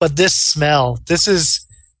 but this smell, does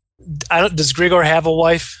Grigor have a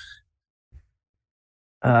wife?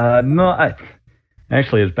 No,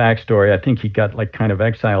 actually his backstory, I think he got kind of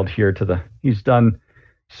exiled here he's done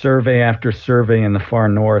survey after survey in the far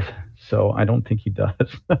north, so I don't think he does.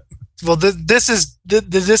 Well, this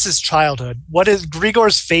is childhood. What is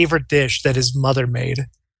Grigor's favorite dish that his mother made?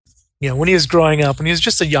 When he was growing up, when he was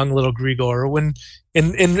just a young little Grigor, when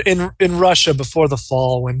in Russia before the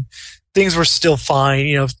fall, when things were still fine,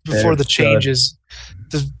 before the changes.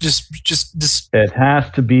 It has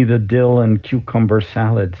to be the dill and cucumber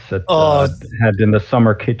salads that had in the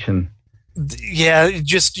summer kitchen. Yeah,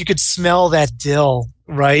 you could smell that dill,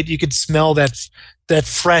 right? You could smell that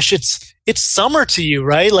fresh. It's summer to you,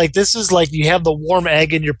 right? Like this is like you have the warm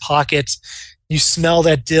egg in your pocket. You smell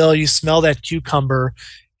that dill. You smell that cucumber,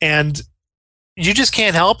 and you just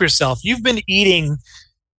can't help yourself. You've eaten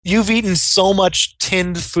so much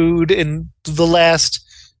tinned food in the last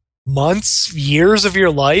months, years of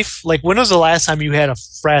your life. Like when was the last time you had a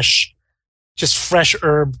fresh, just fresh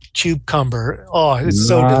herb cucumber. Oh, it's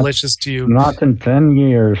so delicious to you. Not in 10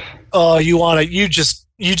 years. Oh, you just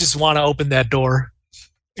want to open that door.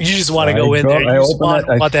 You just want to go in there. You just want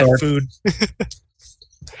that food.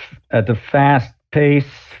 At the fast pace,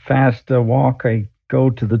 fast walk, I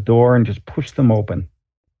go to the door and just push them open.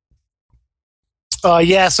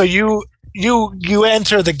 Yeah, so you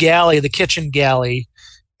enter the galley, the kitchen galley,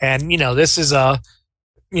 and this is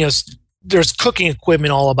there's cooking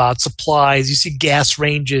equipment all about, supplies. You see gas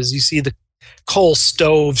ranges, you see the coal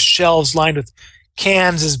stoves, shelves lined with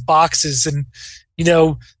cans as boxes, and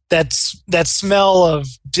that smell of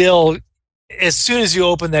dill. As soon as you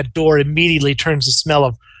open that door, immediately turns to smell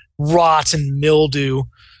of rot and mildew.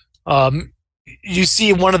 You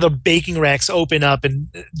see one of the baking racks open up,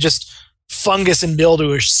 and just fungus and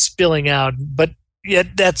mildew are spilling out. But yet,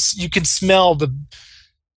 you can smell the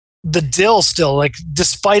dill still, like,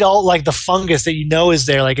 despite all, like, the fungus that is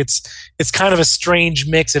there. Like, it's kind of a strange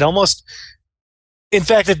mix. It almost, in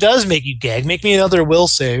fact, it does make you gag. Make me another will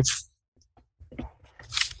save.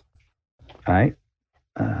 All right.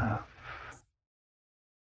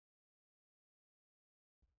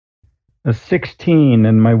 A 16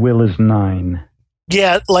 and my will is 9.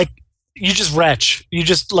 Yeah, like, you just retch. You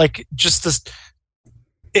just this.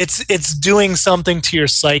 It's doing something to your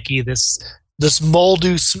psyche. This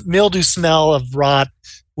mildew smell of rot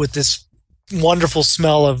with this wonderful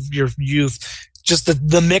smell of your youth. Just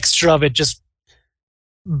the mixture of it just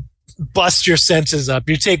busts your senses up.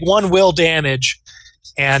 You take 1 will damage,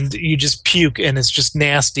 and you just puke, and it's just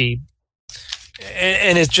nasty.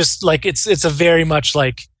 And it's just like it's a very much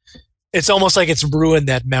like, it's almost like it's ruined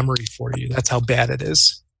that memory for you. That's how bad it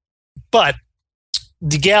is. But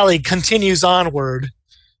the galley continues onward,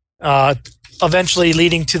 eventually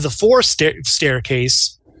leading to the 4th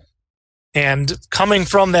staircase. And coming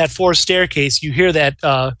from that 4th staircase, you hear that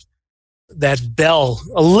bell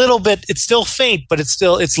a little bit. It's still faint, but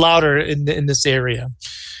it's louder in this area.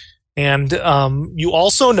 And you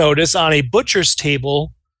also notice on a butcher's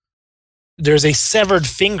table, there's a severed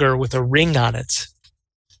finger with a ring on it.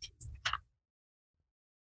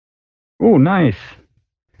 Oh, nice.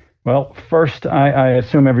 Well, first, I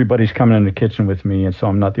assume everybody's coming in the kitchen with me, and so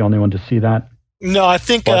I'm not the only one to see that. No, I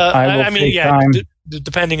think,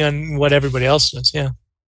 depending on what everybody else does, yeah.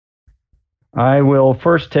 I will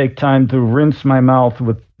first take time to rinse my mouth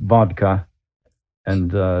with vodka,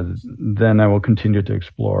 and then I will continue to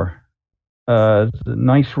explore.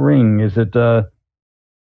 Nice ring. Is there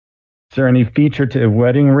any feature to a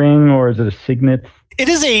wedding ring, or is it a signet? It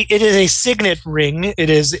is a signet ring. It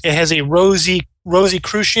has a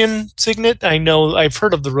Rosicrucian signet. I've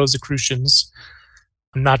heard of the Rosicrucians.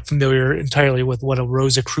 I'm not familiar entirely with what a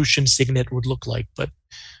Rosicrucian signet would look like, but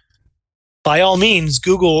by all means,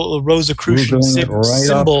 Google a Rosicrucian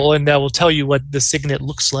symbol, and that will tell you what the signet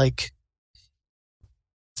looks like.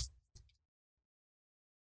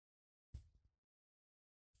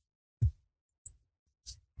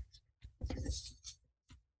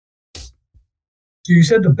 So you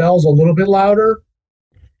said the bell's a little bit louder?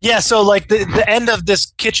 Yeah, so like the end of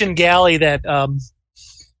this kitchen galley that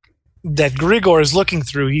Grigor is looking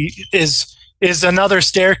through, is another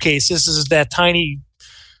staircase. This is that tiny,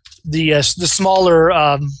 the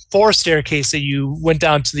smaller 4 staircase that you went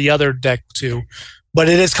down to the other deck to, but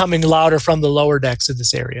it is coming louder from the lower decks in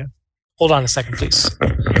this area. Hold on a second, please.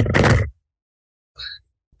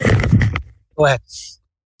 Go ahead.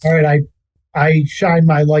 All right, I shine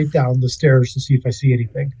my light down the stairs to see if I see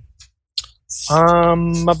anything. You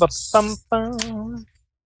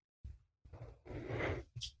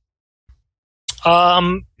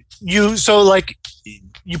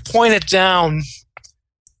point it down,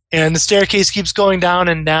 and the staircase keeps going down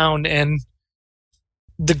and down, and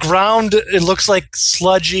the ground, it looks like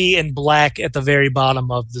sludgy and black at the very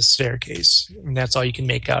bottom of the staircase, and that's all you can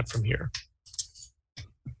make out from here.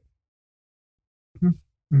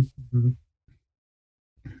 Mm-hmm.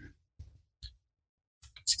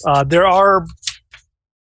 There are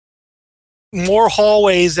more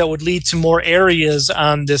hallways that would lead to more areas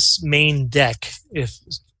on this main deck if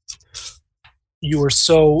you were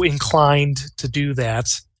so inclined to do that.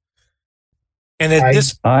 And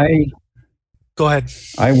go ahead.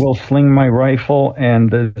 I will sling my rifle,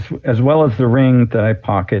 and as well as the ring that I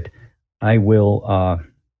pocket, I will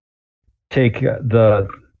take the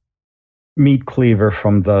meat cleaver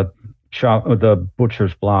from the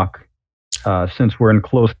butcher's block. Since we're in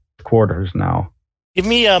close quarters now. Give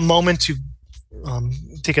me a moment to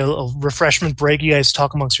take a refreshment break. You guys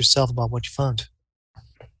talk amongst yourself about what you found.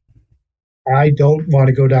 I don't want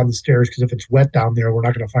to go down the stairs because if it's wet down there, we're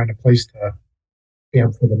not going to find a place to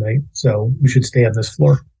camp for the night. So we should stay on this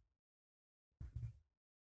floor.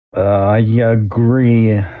 I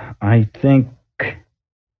agree. I think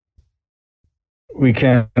we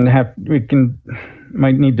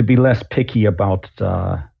might need to be less picky about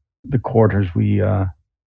the quarters we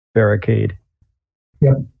barricade.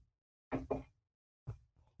 Yep.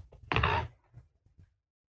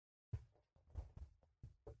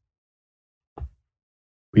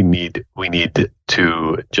 We need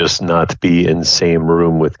to just not be in same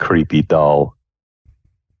room with creepy doll.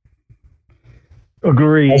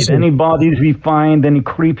 Agreed. Also, any bodies we find, any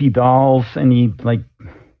creepy dolls, any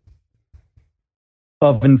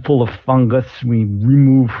oven full of fungus, we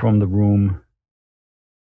remove from the room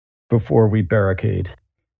before we barricade.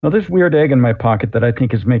 Now, this weird egg in my pocket that I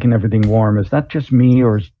think is making everything warm, is that just me,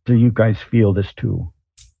 or do you guys feel this too?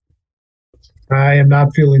 I am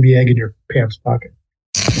not feeling the egg in your pants pocket.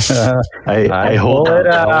 I hold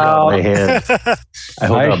out my hand. I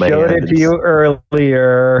showed it to you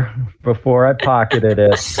earlier before I pocketed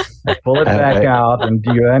it. I pull it back out, and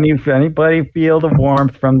do anybody feel the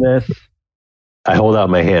warmth from this? I hold out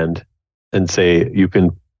my hand and say, "You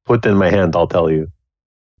can put it in my hand. I'll tell you."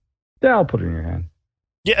 Yeah, I'll put it in your hand.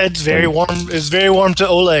 Yeah, it's very warm. It's very warm to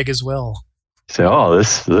Oleg as well. Say, "Oh,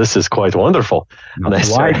 this is quite wonderful." And I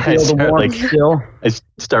start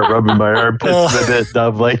rubbing my armpits with it.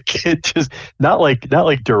 I'm like, it just not like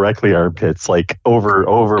directly armpits, like over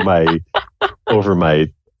my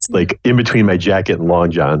like in between my jacket and long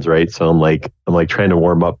johns, right? So I'm like trying to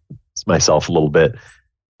warm up myself a little bit,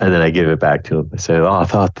 and then I give it back to him. I say,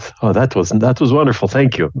 that was wonderful.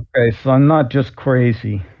 Thank you. Okay, so I'm not just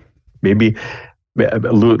crazy. Maybe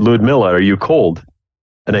Ludmilla, are you cold?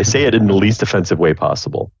 And I say it in the least offensive way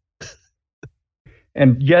possible.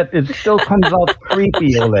 And yet it still comes out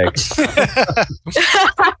creepy, Oleg.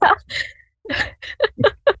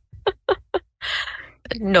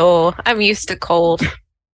 No, I'm used to cold.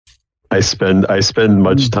 I spend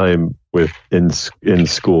much time in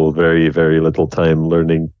school, very, very little time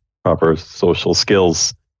learning proper social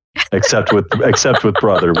skills, except with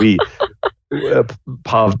brother.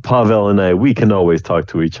 Pavel and I, we can always talk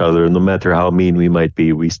to each other, and no matter how mean we might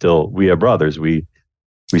be, we are brothers. We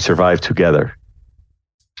survive together.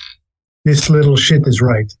 This little shit is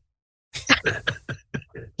right.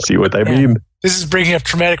 See what I mean? This is bringing up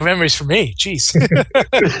traumatic memories for me. Jeez.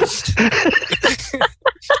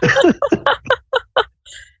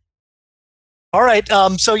 All right.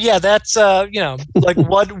 So yeah, that's like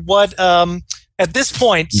what at this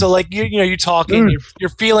point. So like you're talking, you're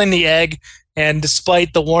feeling the egg. And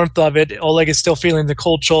despite the warmth of it, Oleg is still feeling the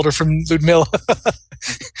cold shoulder from Ludmilla.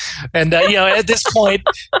 And at this point,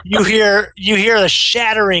 you hear the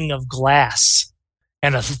shattering of glass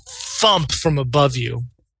and a thump from above you.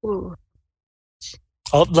 Ooh.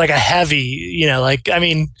 Like a heavy,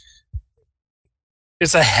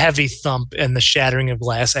 it's a heavy thump and the shattering of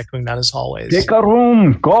glass echoing down his hallways. Pick a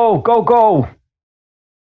room. Go.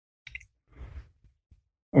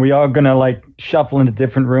 Are we all gonna like shuffle into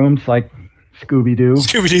different rooms like Scooby-Doo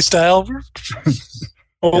style?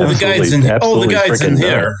 The guy's in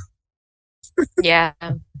here. Yeah.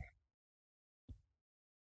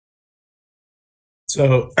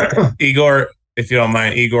 So, Igor, if you don't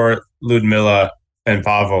mind, Ludmilla, and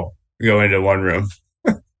Pavel go into one room.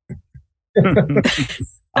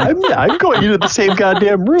 I'm going into the same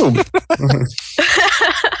goddamn room.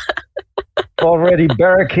 Already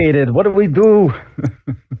barricaded. What do we do?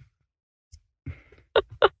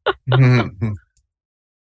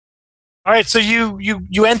 All right, so you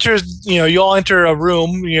enter, you all enter a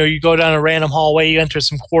room, you go down a random hallway, you enter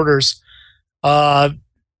some quarters. You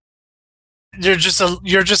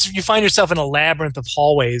find yourself in a labyrinth of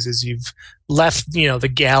hallways as you've left,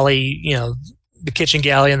 the galley, the kitchen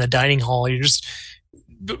galley and the dining hall. You're just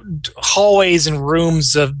hallways and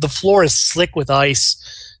rooms. The floor is slick with ice.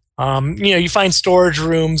 You find storage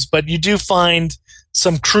rooms, but you do find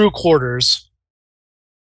some crew quarters.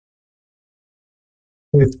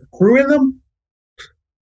 With crew in them?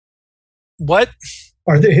 What?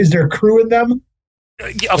 Is there crew in them?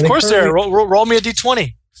 Of course there are. Roll me a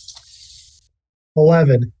d20.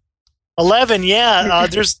 11. 11, yeah.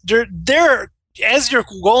 There as you're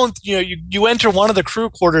going, you enter one of the crew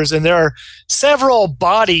quarters, and there are several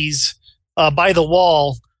bodies by the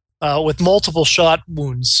wall with multiple shot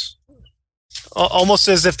wounds, almost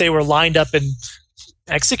as if they were lined up and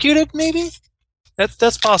executed. Maybe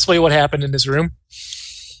that's possibly what happened in this room.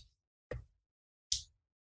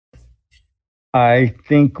 I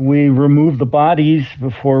think we remove the bodies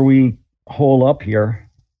before we hole up here.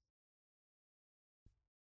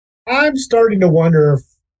 I'm starting to wonder if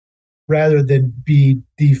rather than be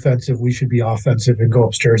defensive, we should be offensive and go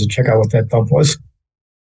upstairs and check out what that thump was.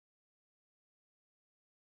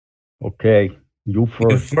 Okay, you first.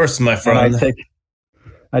 You first, my friend.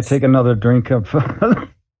 I take another drink of.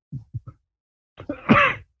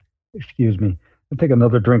 Excuse me. I take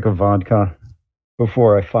another drink of vodka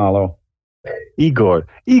before I follow. Igor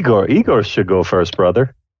should go first,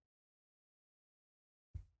 brother.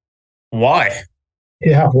 Why?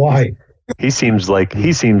 Yeah, why? He seems like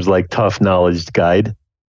tough knowledge guide.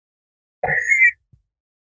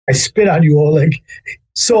 I spit on you, Oleg.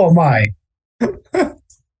 So am I.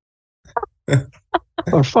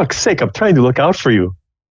 For fuck's sake, I'm trying to look out for you.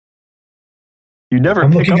 You never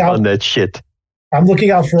pick up on that shit. I'm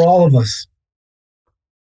looking out for all of us.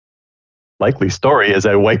 Likely story is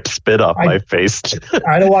I wiped spit off my face.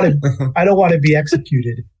 I don't want to be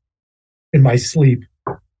executed in my sleep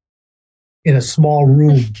in a small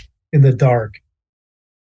room in the dark.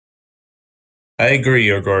 I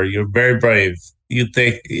agree, Igor. You're very brave. You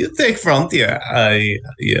take front, yeah.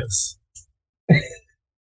 Yes. I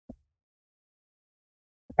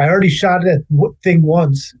already shot that thing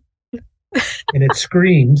once, and it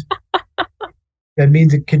screamed. That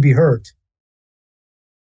means it can be hurt.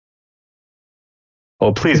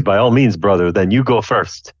 Oh, please, by all means, brother. Then you go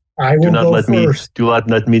first. I will go first. Do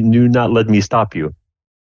not let me stop you.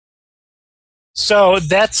 So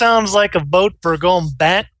that sounds like a vote for going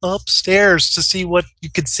back upstairs to see what you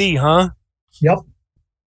could see, huh? Yep.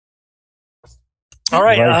 All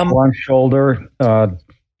right. Rifle on shoulder,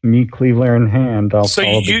 me cleaver in hand. I'll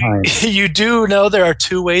follow behind. You do know there are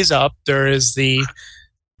two ways up. There is the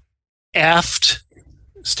aft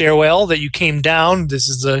stairwell that you came down. This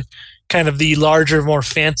is the kind of the larger, more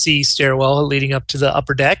fancy stairwell leading up to the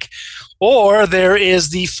upper deck. Or there is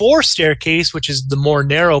the fore staircase, which is the more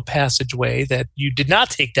narrow passageway that you did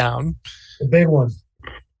not take down. The big one.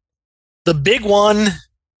 The big one,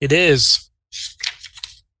 it is.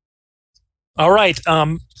 All right.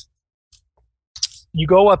 You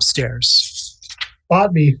go upstairs.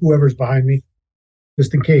 Spot me, whoever's behind me,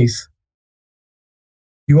 just in case.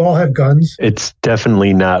 You all have guns? It's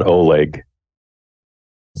definitely not Oleg.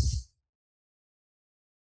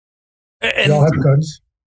 You all have guns?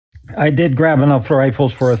 I did grab enough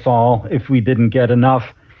rifles for us all. If we didn't get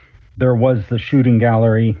enough, there was the shooting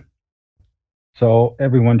gallery. So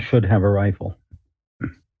everyone should have a rifle.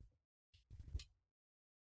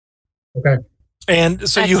 Okay. And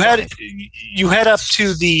so you head up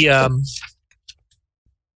to the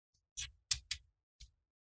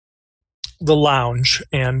lounge,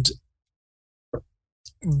 and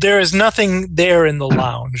there is nothing there in the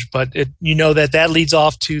lounge, but you know that leads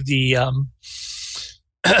off to the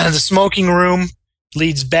the smoking room,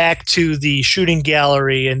 leads back to the shooting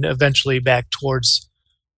gallery, and eventually back towards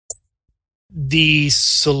the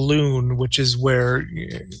saloon, which is where.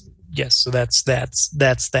 Yes, so that's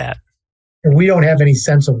that. And we don't have any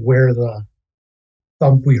sense of where the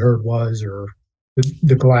thump we heard was, or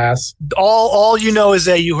the glass. All you know is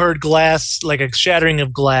that you heard glass, like a shattering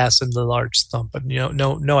of glass, and the large thump, but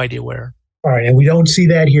no idea where. All right, and we don't see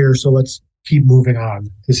that here, so let's keep moving on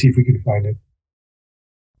to see if we can find it.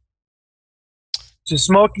 To the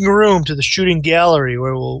smoking room, to the shooting gallery.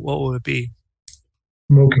 What will it be?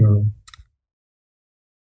 Smoking room.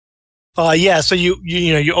 Yeah. So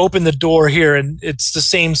you open the door here, and it's the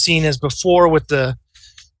same scene as before with the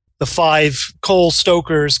five coal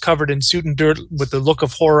stokers covered in soot and dirt with the look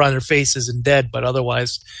of horror on their faces and dead, but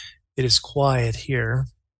otherwise it is quiet here.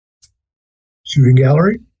 Shooting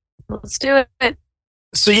gallery? Let's do it.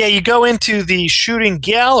 So yeah, you go into the shooting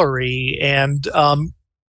gallery, and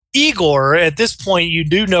Igor, at this point, you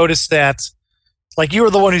do notice that, like, you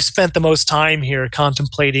were the one who spent the most time here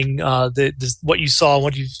contemplating what you saw,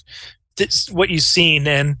 what you've seen,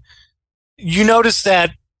 and you notice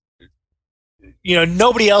that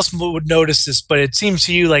nobody else would notice this, but it seems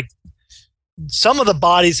to you like some of the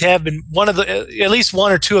bodies have been at least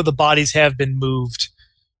one or two of the bodies have been moved.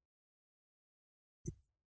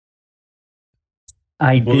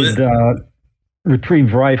 I did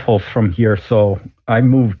retrieve rifles from here, so I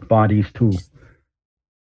moved bodies too.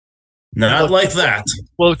 Not like that.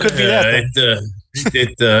 Well, it could be that.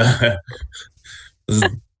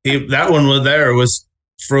 That one there was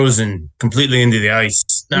frozen completely into the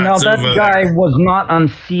ice. Now that guy was not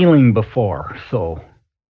unsealing before, so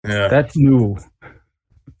that's new.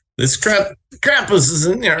 This Krampus is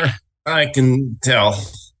in there. I can tell.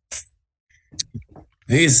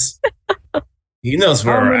 He knows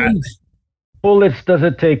where we're at. Bullets does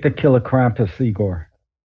it take to kill a Krampus, Igor?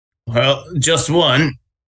 Well, just one.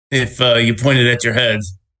 If you point it at your head,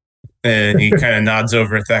 and he kind of nods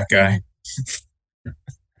over at that guy.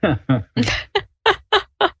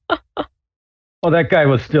 Well, that guy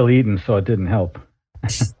was still eating, so it didn't help.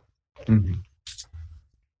 Mm-hmm.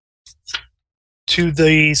 to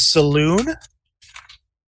the saloon.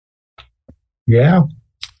 Yeah.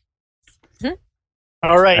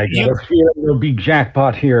 All right. I got a feeling there'll be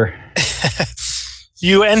jackpot here.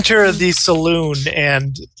 You enter the saloon,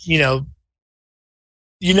 and you know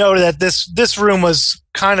that this room was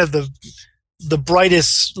kind of the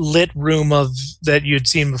brightest lit room that you'd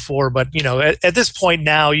seen before. But at this point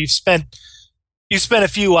now, you've spent a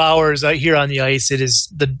few hours out here on the ice. It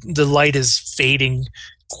is the light is fading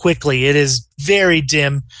quickly. It is very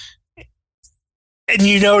dim. And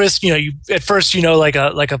you notice, you at first, you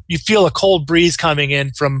feel a cold breeze coming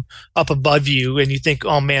in from up above you, and you think,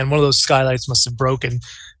 oh man, one of those skylights must have broken.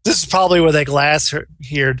 This is probably where that glass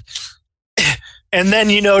adhered. And then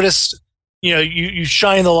you notice, you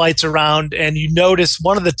shine the lights around, and you notice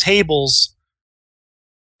one of the tables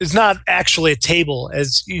is not actually a table,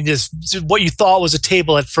 as what you thought was a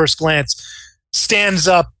table at first glance stands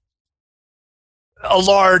up a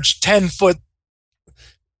large 10-foot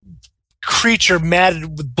creature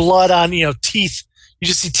matted with blood on, teeth. You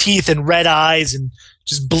just see teeth and red eyes and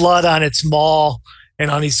just blood on its maw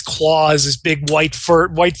and on his claws, this big white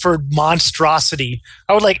furred monstrosity.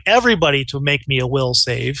 I would like everybody to make me a will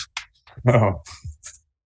save. Oh.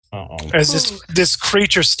 As this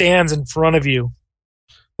creature stands in front of you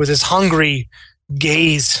with his hungry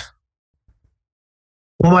gaze.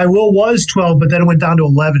 Well, my will was 12, but then it went down to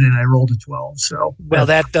 11, and I rolled a 12. So, well,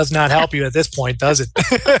 that does not help you at this point, does it?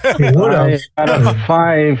 It would have. I got a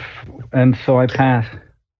 5, and so I pass.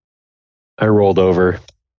 I rolled over.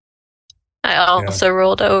 I also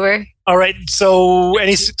rolled over. All right. So,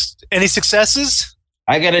 any successes?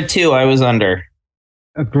 I got a 2. I was under.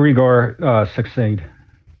 Grigor succeed.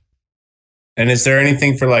 And is there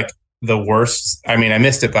anything for like the worst? I mean, I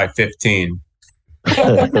missed it by 15.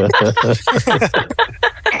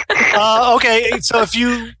 Okay, so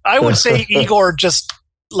I would say Igor, just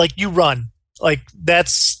like you run, like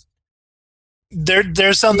that's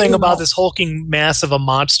there's something about this hulking mass of a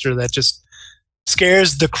monster that just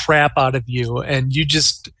scares the crap out of you, and you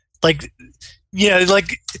just like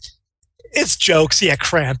it's jokes,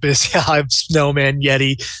 Krampus, I'm Snowman,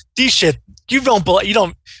 Yeti, these shit. You don't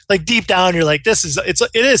like deep down. You're like,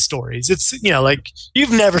 it is stories. It's like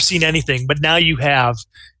you've never seen anything, but now you have,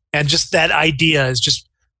 and just that idea is just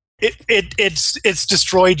it's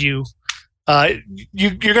destroyed you.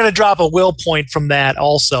 You're gonna drop a will point from that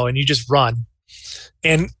also, and you just run.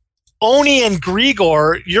 And Oni and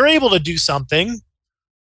Grigor, you're able to do something.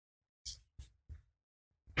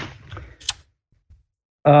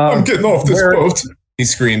 I'm getting off this boat. He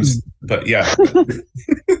screams, but yeah.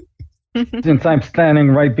 Since I'm standing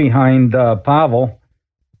right behind Pavel,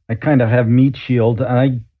 I kind of have meat shield, and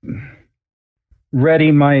I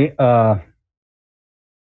ready my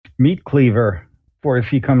meat cleaver for if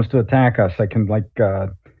he comes to attack us. I can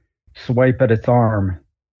swipe at its arm.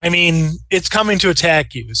 I mean, it's coming to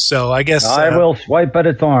attack you, so I guess I will swipe at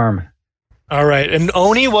its arm. All right, and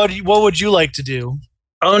Oni, what would you like to do?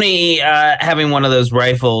 Oni, having one of those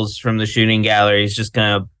rifles from the shooting gallery, is just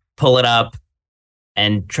gonna pull it up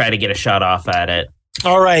and try to get a shot off at it.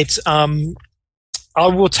 All right. I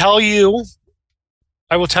will tell you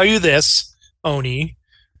this, Oni,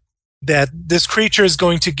 that this creature is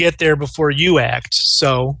going to get there before you act.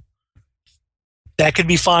 So that could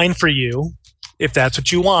be fine for you if that's what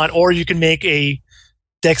you want, or you can make a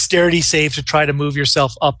dexterity save to try to move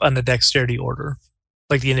yourself up on the dexterity order,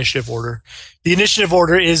 like the initiative order. The initiative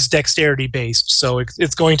order is dexterity based, so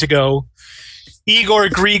it's going to go Igor,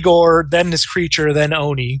 Grigor, then this creature, then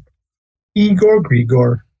Oni. Igor,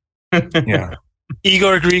 Grigor. Yeah.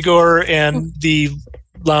 Igor, Grigor, and the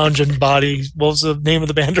Lounge and Body. What was the name of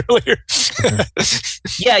the band earlier?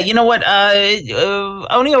 Yeah, you know what?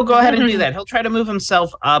 Oni will go ahead and do that. He'll try to move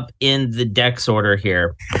himself up in the dex order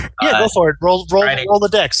here. Yeah, go for it. Roll the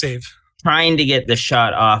dex save. Trying to get the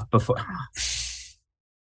shot off before.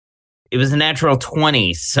 It was a natural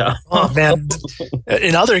 20, so. Oh, man.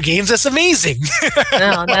 In other games, that's amazing.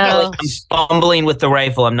 No. I'm fumbling with the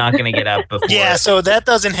rifle. I'm not going to get up before. Yeah, so that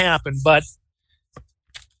doesn't happen, but.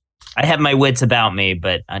 I have my wits about me,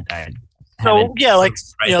 but I so, yeah,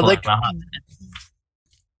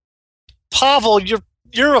 Pavel,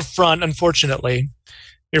 you're up front, unfortunately.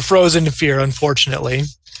 You're frozen in fear, unfortunately.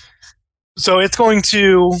 So it's going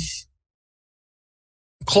to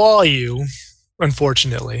claw you,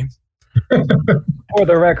 unfortunately. For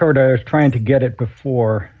the record, I was trying to get it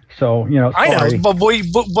before, so sorry. I know,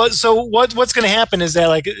 but so what's going to happen is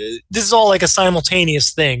that this is all like a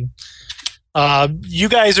simultaneous thing. You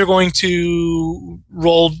guys are going to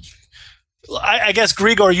roll. I guess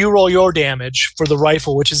Grigor, you roll your damage for the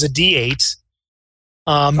rifle, which is a D8.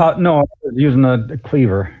 No, I was using a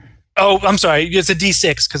cleaver. Oh, I'm sorry. It's a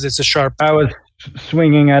D6 because it's a sharp. I was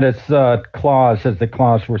swinging at its claws as the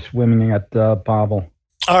claws were swimming at Pavel.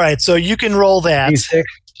 All right, so you can roll that. D6?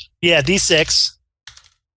 Yeah, D6.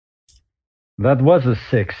 That was a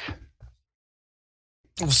 6.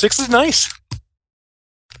 Well, 6 is nice.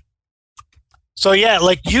 So yeah,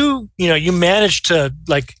 like you managed to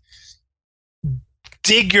like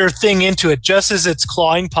dig your thing into it just as it's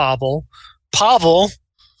clawing Pavel. Pavel,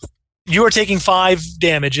 you are taking 5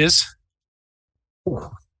 damages.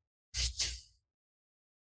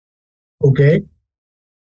 Okay.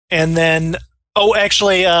 And then,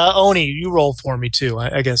 actually, Oni, you roll for me too.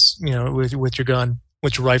 I guess with your gun,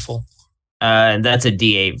 with your rifle. And that's a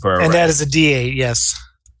D8 for a and rifle. that is a D8. Yes.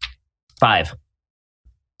 5.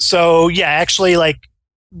 So yeah, actually, like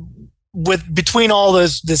between all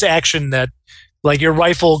this action, that like your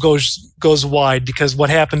rifle goes wide, because what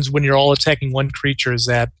happens when you're all attacking one creature is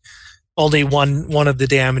that only one of the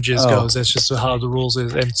damages goes. That's just how the rules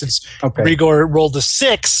is. And since Grigor rolled a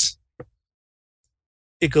 6,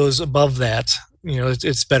 it goes above that.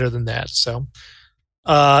 It's better than that. So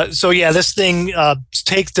yeah, this thing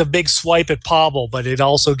takes a big swipe at Pavel, but it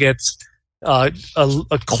also gets a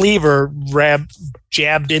cleaver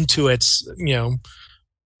jabbed into its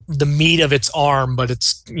the meat of its arm, but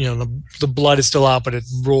it's the blood is still out, but it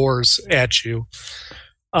roars at you.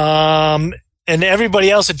 And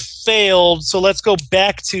everybody else had failed, so let's go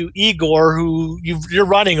back to Igor, who you're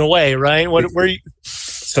running away, right? Where you?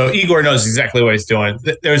 So Igor knows exactly what he's doing.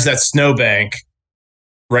 There's that snowbank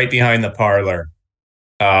right behind the parlor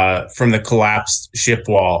from the collapsed ship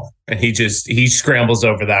wall, and he scrambles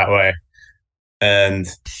over that way, and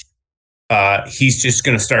he's just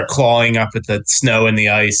going to start clawing up at the snow and the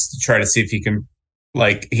ice to try to see if he can,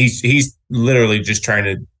 like, he's literally just trying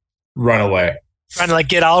to run away. Trying to like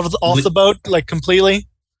get off the boat, like completely.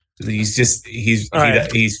 He's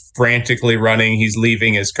frantically running. He's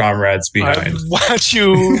leaving his comrades behind. Why don't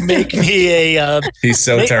you make me a? He's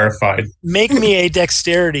so terrified. Make me a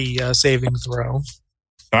dexterity saving throw.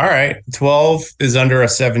 All right, 12 is under a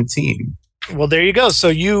 17. Well, there you go. So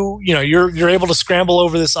you're able to scramble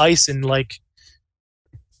over this ice, and like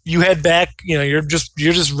you head back. You're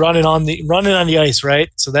just running on the ice, right?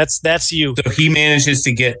 So that's you. So he manages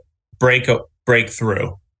to get break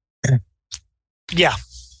through. Yeah.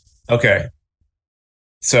 Okay.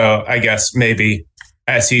 So I guess maybe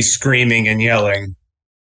as he's screaming and yelling,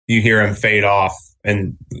 you hear him fade off,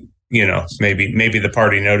 and maybe the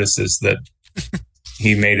party notices that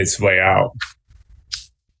he made its way out.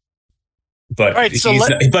 But right,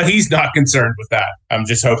 he's not concerned with that. I'm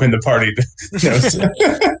just hoping the party knows.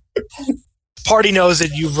 Party knows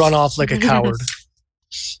that you've run off like a coward.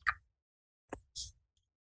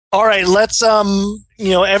 All right, let's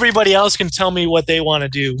everybody else can tell me what they want to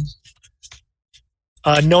do.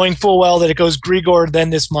 Knowing full well that it goes Grigor, then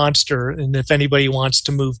this monster, and if anybody wants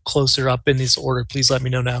to move closer up in this order, please let me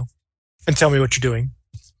know now and tell me what you're doing.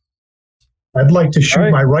 I'd like to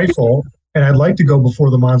shoot my rifle, and I'd like to go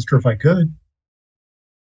before the monster if I could.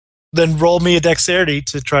 Then roll me a dexterity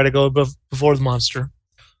to try to go before the monster.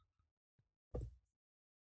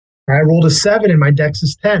 I rolled a 7 and my dex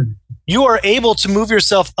is 10. You are able to move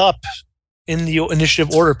yourself up in the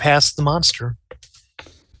initiative order past the monster.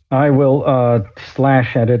 I will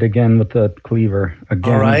slash at it again with the cleaver.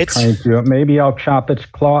 Again, all right. Maybe I'll chop its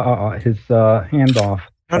his hand off.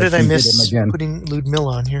 How did I miss putting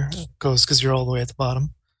Ludmilla on here? It goes because you're all the way at the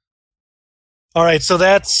bottom. All right, so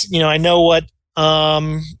that's I know what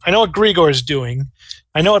Grigor is doing.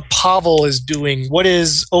 I know what Pavel is doing. What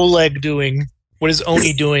is Oleg doing? What is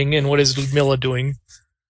Oni doing? And what is Ludmilla doing?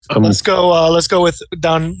 Let's go with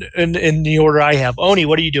down in the order I have. Oni,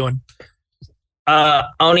 what are you doing?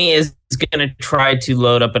 Oni is going to try to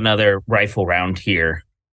load up another rifle round here,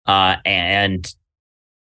 and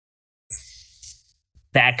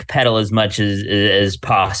backpedal as much as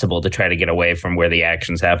possible to try to get away from where the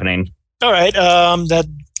action's happening. All right. That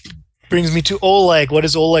brings me to Oleg. What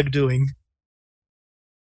is Oleg doing?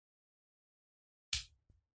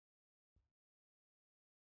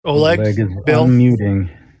 Oleg is Bill? unmuting.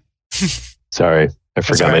 Sorry, I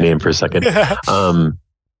forgot my name for a second.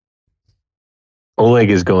 Oleg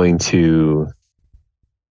is going to,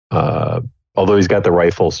 although he's got the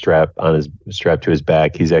rifle strapped to his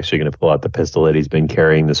back, he's actually going to pull out the pistol that he's been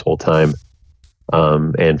carrying this whole time,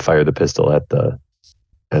 and fire the pistol at the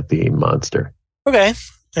monster. Okay,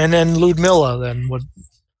 and then Ludmilla. Then what?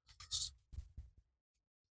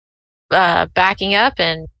 Backing up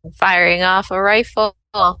and firing off a rifle.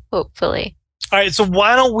 Hopefully. All right, so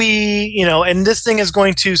why don't we, and this thing is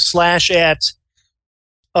going to slash at,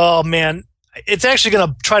 oh man, it's actually going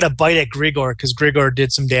to try to bite at Grigor because Grigor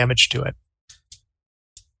did some damage to it.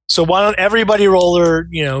 So why don't everybody roll their,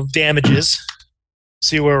 damages?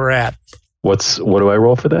 See where we're at. What do I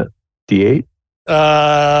roll for that? D8?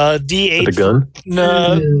 D8. For the gun?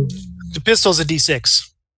 No, the pistol's a D6.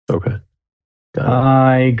 Okay.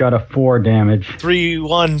 I got a 4 damage. 3,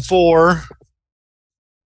 1, 4.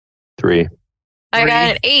 3. I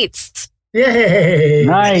got an 8. Yay!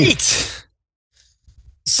 Nice. 8.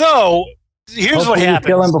 So here's what happens.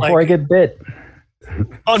 Kill him before I get bit.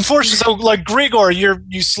 Unfortunately, so like Grigor,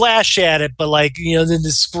 you slash at it, but in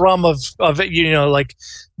the scrum of it, like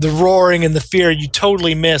the roaring and the fear, you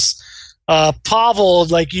totally miss. Pavel,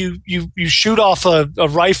 you shoot off a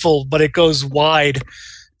rifle, but it goes wide.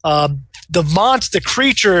 The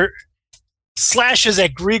creature slashes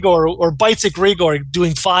at Grigor or bites at Grigor,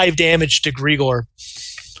 doing 5 damage to Grigor.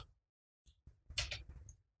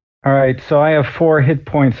 All right, so I have 4 hit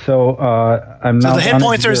points, so I'm now. So the hit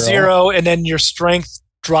points are 0, and then your strength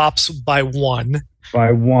drops by 1.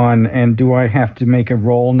 By 1, and do I have to make a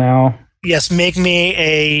roll now? Yes, make me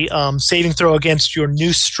a saving throw against your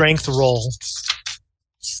new strength roll.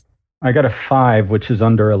 I got a 5, which is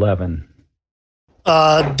under 11.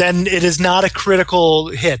 Then it is not a critical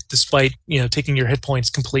hit, despite taking your hit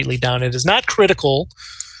points completely down. It is not critical.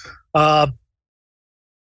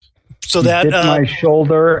 So that hit my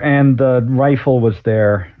shoulder, and the rifle was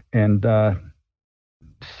there and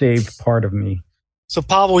saved part of me. So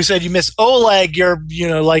Pavel, we said you miss Oleg. You're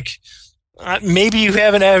maybe you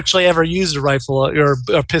haven't actually ever used a rifle or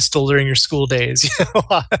a pistol during your school days.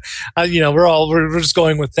 We're just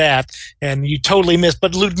going with that, and you totally missed.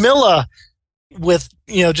 But Ludmilla, with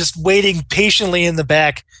just waiting patiently in the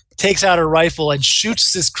back, takes out her rifle and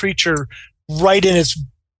shoots this creature right in its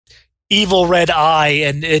evil red eye,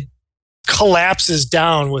 and it collapses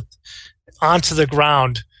down onto the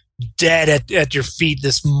ground, dead at your feet.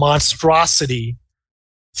 This monstrosity.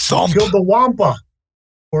 Thump. Killed the Wampa,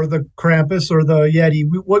 or the Krampus, or the Yeti.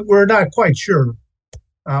 We're not quite sure.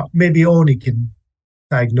 Maybe Oni can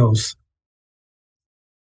diagnose.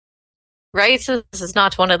 Right? So this is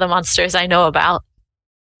not one of the monsters I know about.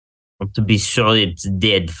 To be sure it's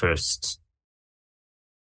dead first.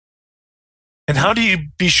 And how do you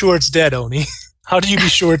be sure it's dead, Oni? How do you be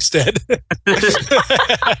sure it's dead?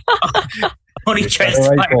 Oni tries to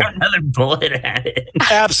fire another bullet at it.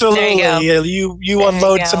 Absolutely. You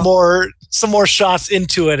unload some more shots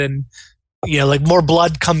into it, and more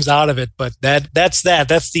blood comes out of it. But that's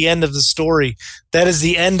the end of the story. That is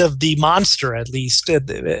the end of the monster, at least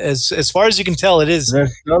as far as you can tell. It is.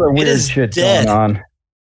 There's another weird shit dead. going on.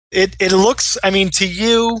 It looks. I mean, to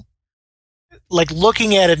you,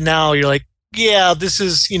 looking at it now, you're like, yeah, this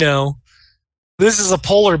is a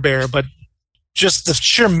polar bear, but just the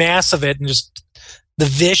sheer mass of it and just the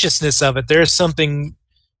viciousness of it, there's something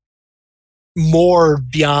more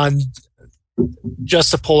beyond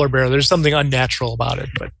just a polar bear. There's something unnatural about it,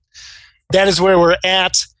 but that is where we're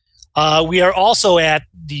at. We are also at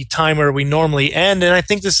the time where we normally end, and I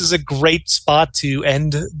think this is a great spot to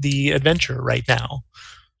end the adventure right now.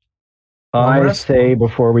 I say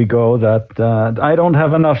before we go that I don't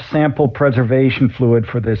have enough sample preservation fluid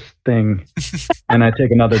for this thing, and I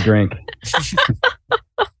take another drink.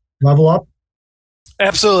 Level up?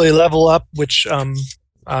 Absolutely, level up, which,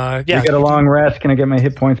 You get a long rest. Can I get my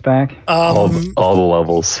hit points back? All the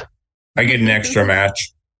levels. I get an extra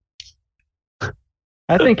match.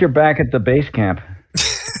 I think you're back at the base camp.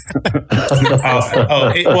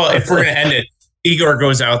 Well, if we're going to end it, Igor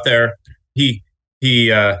goes out there. He's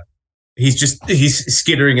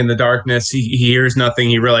skittering in the darkness. He hears nothing.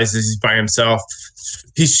 He realizes he's by himself.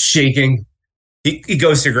 He's shaking. He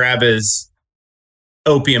goes to grab his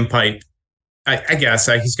opium pipe. I guess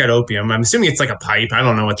he's got opium. I'm assuming it's like a pipe. I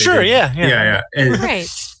don't know what they do. Yeah. And right.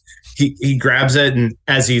 He grabs it, and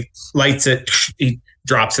as he lights it, he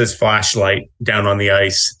drops his flashlight down on the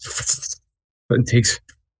ice. And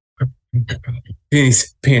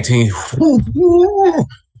he's panting.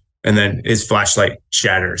 And then his flashlight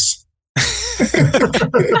shatters. Now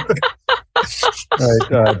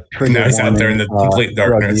he's out there in the complete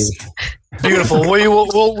darkness. Beautiful. We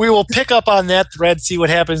will pick up on that thread, see what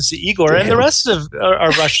happens to Igor and the rest of our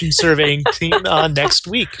Russian surveying team next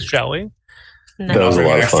week, shall we? That was a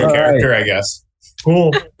lot of fun. Character, I guess.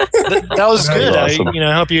 Cool. That was good. Awesome.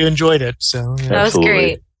 I hope you enjoyed it. So that was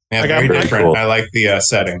great. Yeah, very different. Cool. I like the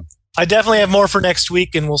setting. I definitely have more for next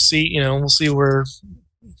week, and we'll see. We'll see where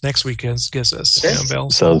next week gives us. Bill.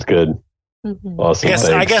 Sounds good. Mm-hmm.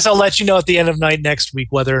 Awesome. I guess I'll let you know at the end of night next week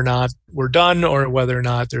whether or not we're done or whether or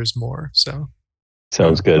not there's more. So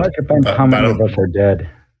sounds good. How many of us are dead?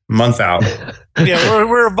 Month out. Yeah,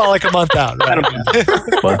 we're about like a month out. Right?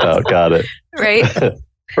 Month out. Got it. Right.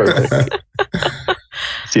 Perfect.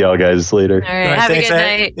 See y'all guys later. All right. Have a good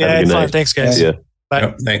night. Yeah, Have a it's good fun. night. Thanks, guys. See ya. Bye.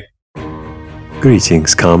 Yep, thanks.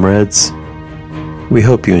 Greetings, comrades. We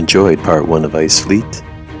hope you enjoyed part 1 of Ice Fleet.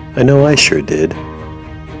 I know I sure did.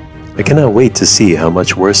 I cannot wait to see how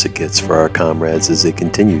much worse it gets for our comrades as they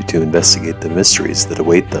continue to investigate the mysteries that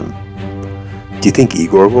await them. Do you think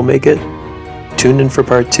Igor will make it? Tune in for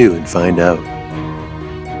part 2 and find out.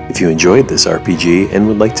 If you enjoyed this RPG and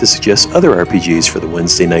would like to suggest other RPGs for the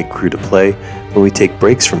Wednesday night crew to play when we take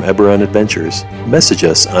breaks from Ep1 Adventures, message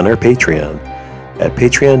us on our Patreon at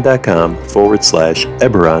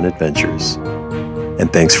patreon.com/Ep1 Adventures.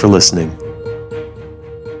 And thanks for listening.